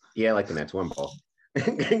Nets. ball. Yeah, like the Nets, one ball.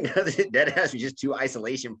 Because that has just two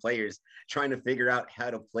isolation players trying to figure out how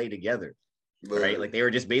to play together. Right? Like they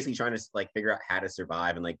were just basically trying to like figure out how to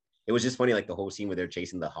survive. And like it was just funny, like the whole scene where they're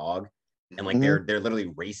chasing the hog and like they're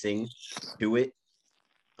literally racing to it.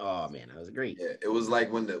 Oh man, that was great. Yeah, it was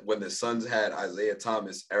like when the Suns had Isaiah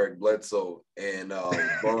Thomas, Eric Bledsoe, and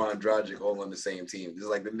Goran Dragic all on the same team. It's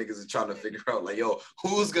like the niggas are trying to figure out, like, yo,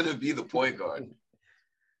 who's gonna be the point guard?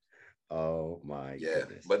 Oh my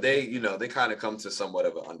goodness. But they kind of come to somewhat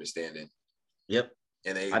of an understanding. Yep.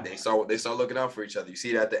 And they start looking out for each other. You see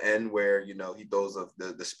it at the end where he throws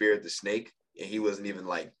the spear at the snake, and he wasn't even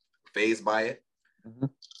like phased by it. Mm-hmm.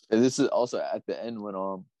 And this is also at the end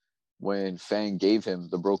when Fang gave him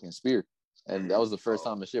the broken spear, and that was the first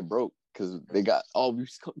time the shit broke because they got we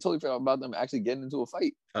totally forgot about them actually getting into a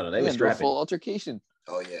fight. Oh no, they were strapping. A full altercation.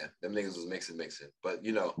 Oh yeah, them niggas was mixing. But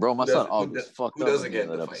bro, my son Og was fucked up at the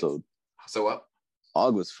end of the episode. So what?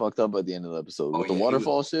 Og was fucked up at the end of the episode with the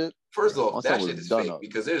waterfall shit. First off, that shit is fake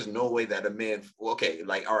because there's no way that a man. Okay,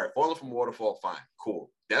 like all right, falling from a waterfall, fine, cool.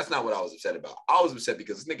 That's not what I was upset about. I was upset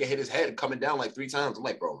because this nigga hit his head coming down like 3 times. I'm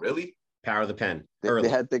like, bro, really? Power of the pen. They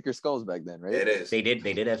had thicker skulls back then, right? It is. They did.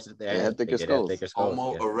 They had thicker skulls.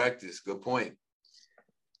 Homo erectus. Good point.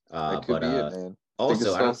 That could be it, man.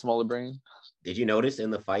 Also, skull, smaller brain. Did you notice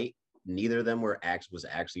in the fight, neither of them was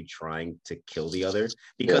actually trying to kill the other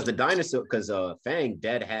because the dinosaur, because Fang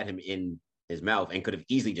dead had him in his mouth and could have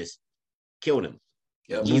easily just killed him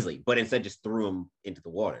easily, but instead just threw him into the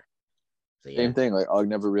water. So, Same thing. Like Og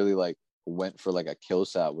never really like went for like a kill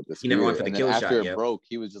shot with this. He never went for the kill shot. After it broke,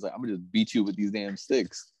 he was just like, "I'm gonna just beat you with these damn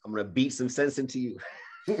sticks. I'm gonna beat some sense into you.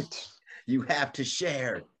 You have to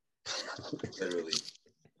share." Literally.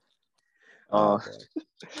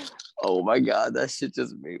 Oh my god, that shit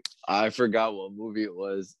just made. I forgot what movie it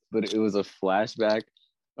was, but it was a flashback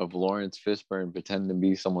of Lawrence Fishburne pretending to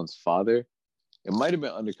be someone's father. It might have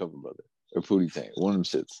been Undercover Brother or Pootie Tang, one of them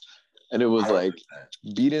shits. And it was like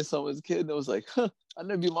beating someone's kid. And it was like, I'd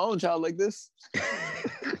never beat my own child like this.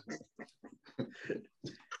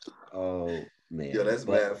 Oh man, yo, that's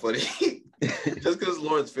bad funny. Just because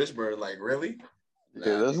Lawrence Fishburne, like, really?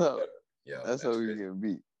 Yeah, that's how we get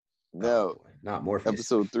beat. Now, not more.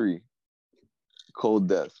 Episode 3, Cold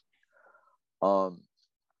Death.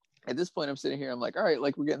 At this point, I'm sitting here. I'm like, all right,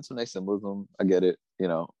 like we're getting some nice symbolism. I get it,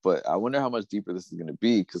 but I wonder how much deeper this is going to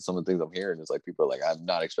be because some of the things I'm hearing is like people are like, I'm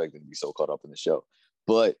not expecting to be so caught up in the show.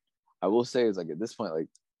 But I will say is like at this point, like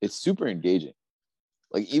it's super engaging.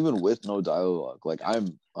 Like even with no dialogue, like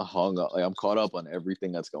I'm hung up, like I'm caught up on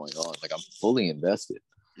everything that's going on. Like I'm fully invested.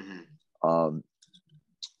 Mm-hmm.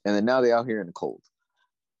 And then now they're out here in the cold.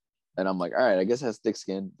 And I'm like, all right, I guess it has thick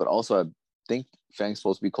skin, but also I think Fang's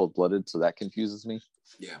supposed to be cold-blooded, so that confuses me.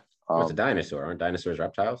 Yeah. It's a dinosaur. Aren't dinosaurs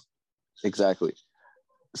reptiles? Exactly.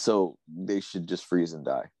 So they should just freeze and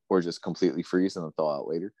die, or just completely freeze and then thaw out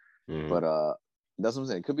later. Mm. But that's what I'm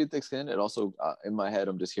saying. It could be a thick skin. It also, in my head,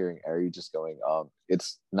 I'm just hearing Ari just going,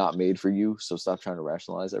 it's not made for you, so stop trying to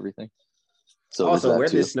rationalize everything. So also, where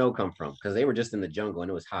did the snow come from? Because they were just in the jungle and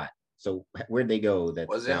it was hot. So where'd they go?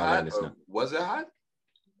 Was it hot? Was it hot?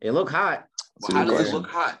 It looked hot. Well, how does it look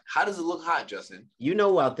hot? How does it look hot, Justin? You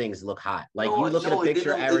know how things look hot. Like you look at a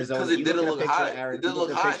picture of Arizona. Because it didn't look hot. It didn't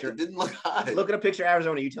look hot. It didn't look hot. Look at a picture of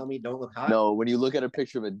Arizona. You tell me it don't look hot? No, when you look at a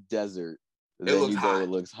picture of a desert, it looks hot. It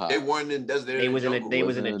looks hot. They weren't in desert. They was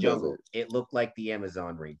in a jungle. It looked like the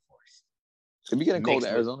Amazon rainforest. It be getting cold in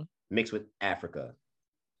Arizona. Mixed with Africa.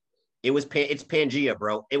 It's Pangea,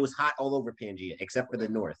 bro. It was hot all over Pangea, except for the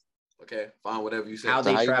north. Okay, fine, whatever you say. How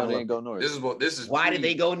they travel go north? This is. Why did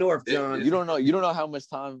they go north, John? You don't know how much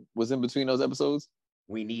time was in between those episodes.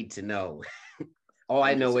 We need to know. All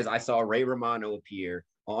I know is I saw Ray Romano appear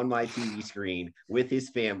on my TV screen with his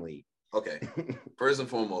family. Okay, first and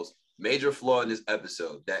foremost, major flaw in this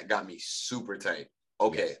episode that got me super tight.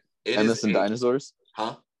 Okay, Mammoths and dinosaurs.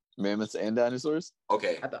 Huh? Mammoths and dinosaurs.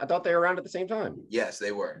 Okay, I thought they were around at the same time. Yes,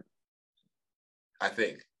 they were. I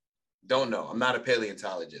think. Don't know. I'm not a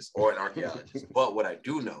paleontologist or an archaeologist, but what I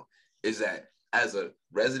do know is that as a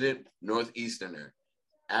resident Northeasterner,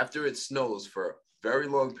 after it snows for very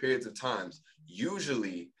long periods of times,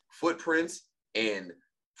 usually footprints and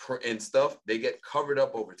stuff, they get covered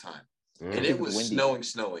up over time. Mm-hmm. And it was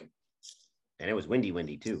snowing. And it was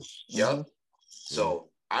windy too. Yep. Mm-hmm. So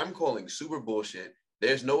I'm calling super bullshit.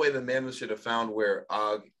 There's no way the mammoth should have found where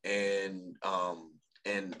Og and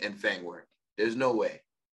Fang were. There's no way.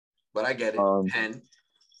 But I get it.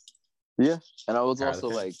 Yeah, and I was also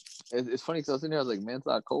like, it's funny because I was sitting there, I was like, man's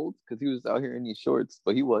not cold because he was out here in these shorts,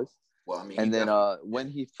 but he was. Well, I mean, and then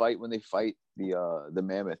when they fight the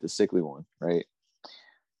mammoth, the sickly one, right?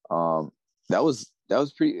 That was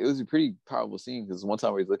pretty. It was a pretty powerful scene because one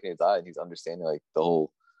time where he's looking at his eye and he's understanding like the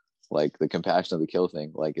whole, like the compassion of the kill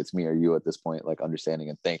thing, like it's me or you at this point, like understanding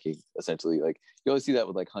and thanking. Essentially, like you always see that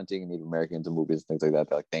with like hunting and Native Americans and movies and things like that.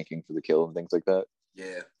 They're like thanking for the kill and things like that.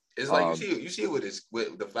 Yeah, it's like you see it with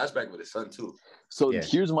the flashback with his son too. So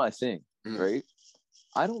here's my thing, right?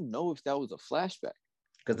 I don't know if that was a flashback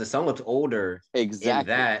because the son looks older.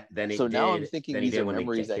 Exactly. In that than it so did, now I'm thinking these are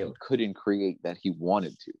memories that he couldn't create that he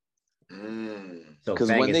wanted to. Because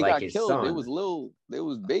when they got killed, it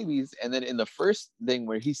was babies, and then in the first thing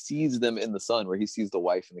where he sees them in the sun, where he sees the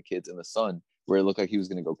wife and the kids in the sun, where it looked like he was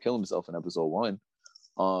going to go kill himself in episode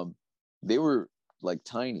 1, they were like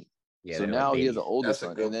tiny. Yeah, so now he has an older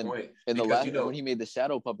son, and then in the last when he made the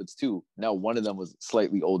shadow puppets too, now one of them was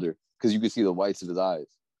slightly older because you could see the whites of his eyes.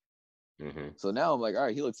 Mm-hmm. So now I'm like, all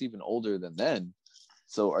right, he looks even older than then.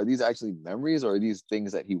 So are these actually memories, or are these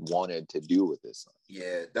things that he wanted to do with this son?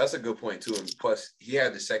 Yeah, that's a good point too. And plus, he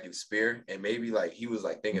had the second spear, and maybe like he was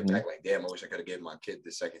like thinking back, like, damn, I wish I could have given my kid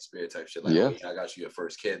the second spear type shit. Like, oh, yeah, I got you your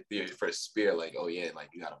first spear. Like, oh yeah, like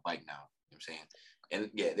you got a bike now. You know what I'm saying? And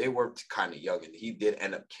yeah, they worked kind of young, and he did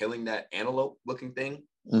end up killing that antelope looking thing,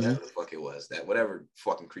 whatever the fuck it was, that whatever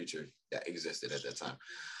fucking creature that existed at that time.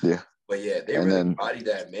 Yeah. But yeah, they really bodied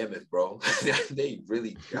that mammoth, bro. They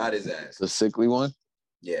really got his ass. The sickly one?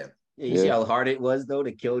 Yeah. You see how hard it was though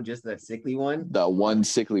to kill just that sickly one? The one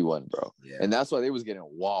sickly one, bro. Yeah. And that's why they was getting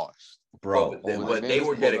washed. Bro. But they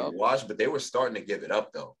were getting washed, but they were starting to give it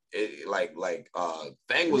up though.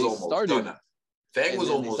 Fang was almost done up. Fang was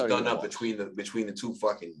almost done up between the two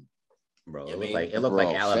fucking. Bro, it looked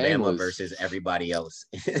like Alabama versus everybody else.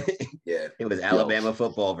 Yeah, it was Alabama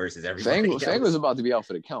football versus everybody else. Fang was about to be out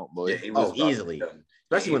for the count, boy. Yeah, easily.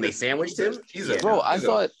 Especially when they sandwiched him. Bro, I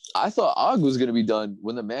thought Og was gonna be done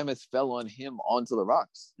when the mammoth fell on him onto the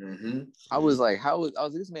rocks. Mm-hmm. I was like,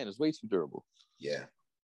 this man is way too durable. Yeah,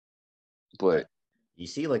 but you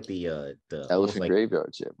see, like the elephant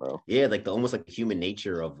graveyard shit, bro. Yeah, like the almost like the human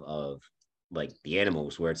nature of like the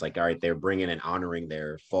animals, where it's like, all right, they're bringing and honoring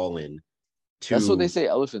their fallen. That's what they say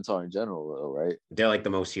elephants are in general, though, right? They're like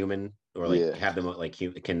the most human, or like have them like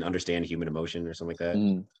can understand human emotion or something like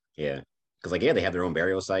that. Yeah, because like they have their own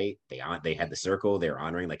burial site. They had the circle. They're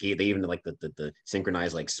honoring like they even like the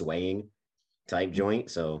synchronized like swaying type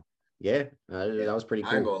joint. So that was pretty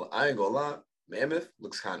cool. I ain't gonna lie, mammoth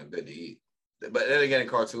looks kind of good to eat, but then again in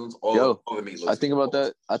cartoons, all the meat looks. I think about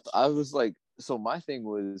that. I was like, so my thing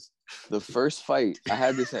was the first fight. I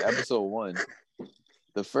had this in episode 1.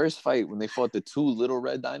 The first fight when they fought the 2 little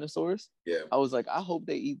red dinosaurs, I was like, I hope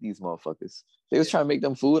they eat these motherfuckers. They was trying to make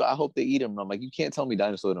them food. I hope they eat them. And I'm like, you can't tell me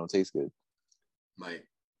dinosaurs don't taste good. Mike,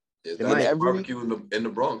 that's barbecue in the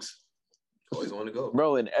Bronx. Always want to go,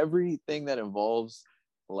 bro. And everything that involves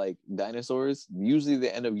like dinosaurs, usually they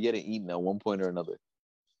end up getting eaten at one point or another.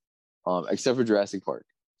 Except for Jurassic Park.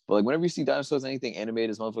 But like whenever you see dinosaurs, anything animated,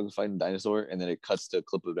 is motherfuckers fighting a dinosaur, and then it cuts to a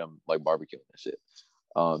clip of them like barbecuing and shit.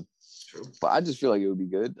 True. But I just feel like it would be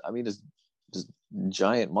good. I mean, it's just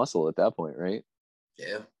giant muscle at that point, right?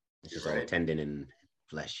 Yeah, it's just all tendon and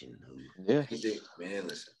flesh and man,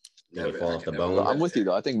 listen. Never fall off the bone. I'm with you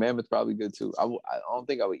though. I think mammoth's probably good too. I don't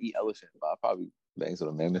think I would eat elephant, but I probably bangs with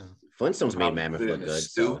a mammoth. Flintstones made mammoth look good.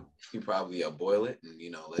 So you probably boil it,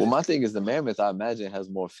 and Well, my thing is the mammoth. I imagine has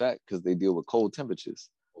more fat because they deal with cold temperatures.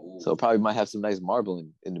 Ooh. So it probably might have some nice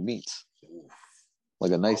marbling in the meats,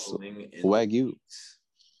 like a nice wagyu.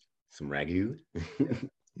 Some ragu.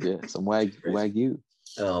 Yeah, some wagyu.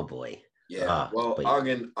 Oh boy. Yeah. Og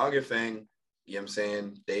and Fang, you know what I'm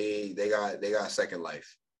saying? They got second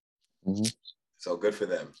life. Mm-hmm. So good for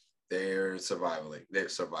them. They're surviving.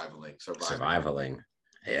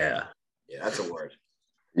 Yeah. Yeah, that's a word.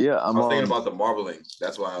 Yeah, I was thinking about the marbling.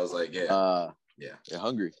 That's why I was like, You're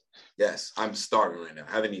hungry. Yes, I'm starving right now.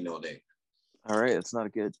 I haven't eaten all day. All right, it's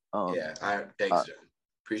not good. Thanks, John.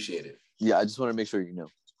 Appreciate it. Yeah, I just want to make sure you know.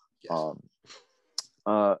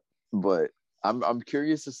 Yes. But I'm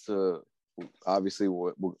curious as to obviously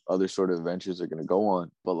what other sort of adventures are going to go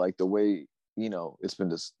on, but like the way it's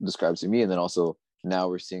been described to me, and then also now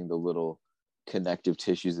we're seeing the little connective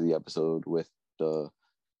tissues of the episode with the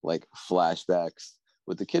like flashbacks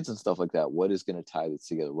with the kids and stuff like that. What is going to tie this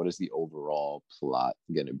together? What is the overall plot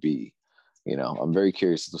going to be? I'm very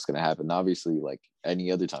curious what's going to happen. Obviously, like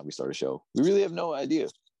any other time we start a show, we really have no idea.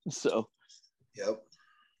 So, yep.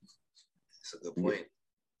 That's a good point.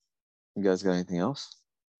 You guys got anything else?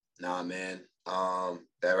 Nah, man.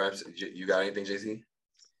 That wraps. You got anything, JC?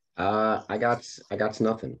 I got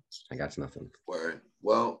nothing. I got nothing. Word.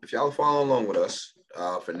 Well, if y'all follow along with us,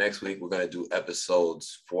 for next week we're gonna do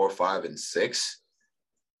episodes 4, 5, and 6.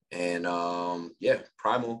 And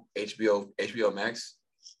Primal, HBO Max.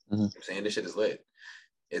 Mm-hmm. I'm saying this shit is lit.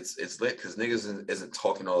 It's lit because niggas isn't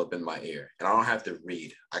talking all up in my ear. And I don't have to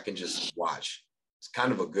read. I can just watch. It's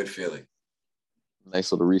kind of a good feeling.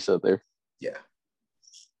 Nice little reset there. Yeah.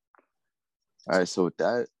 All right, so with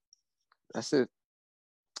that's it.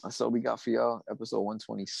 That's all we got for y'all. Episode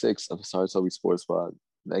 126 of Saratobi Sports Pod.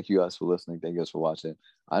 Thank you guys for listening. Thank you guys for watching.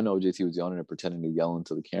 I know JT was yelling and pretending to yell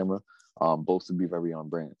into the camera, both to be very on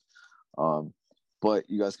brand. But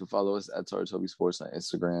you guys can follow us at Saratobi Sports on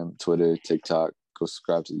Instagram, Twitter, TikTok. Go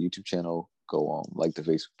subscribe to the YouTube channel. Go like the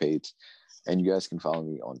Facebook page. And you guys can follow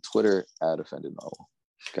me on Twitter at Offended Novel.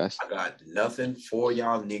 Guys? I got nothing for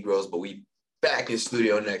y'all Negroes, but we back in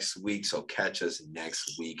studio next week. So catch us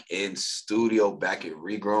next week in studio, back at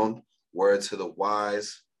Regrown. Word to the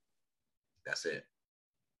wise. That's it.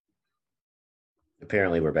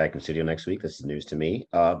 Apparently, we're back in studio next week. This is news to me.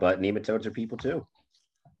 But nematodes are people too.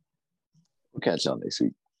 We'll catch y'all next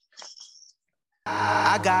week.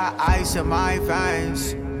 I got ice in my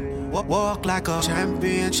veins. Walk like a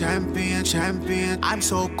champion, champion, champion. I'm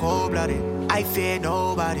so cold-blooded, I fear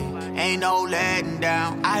nobody. Ain't no letting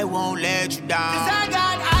down, I won't let you down. 'Cause I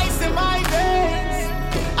got ice in my veins.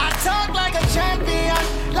 I talk like a champion.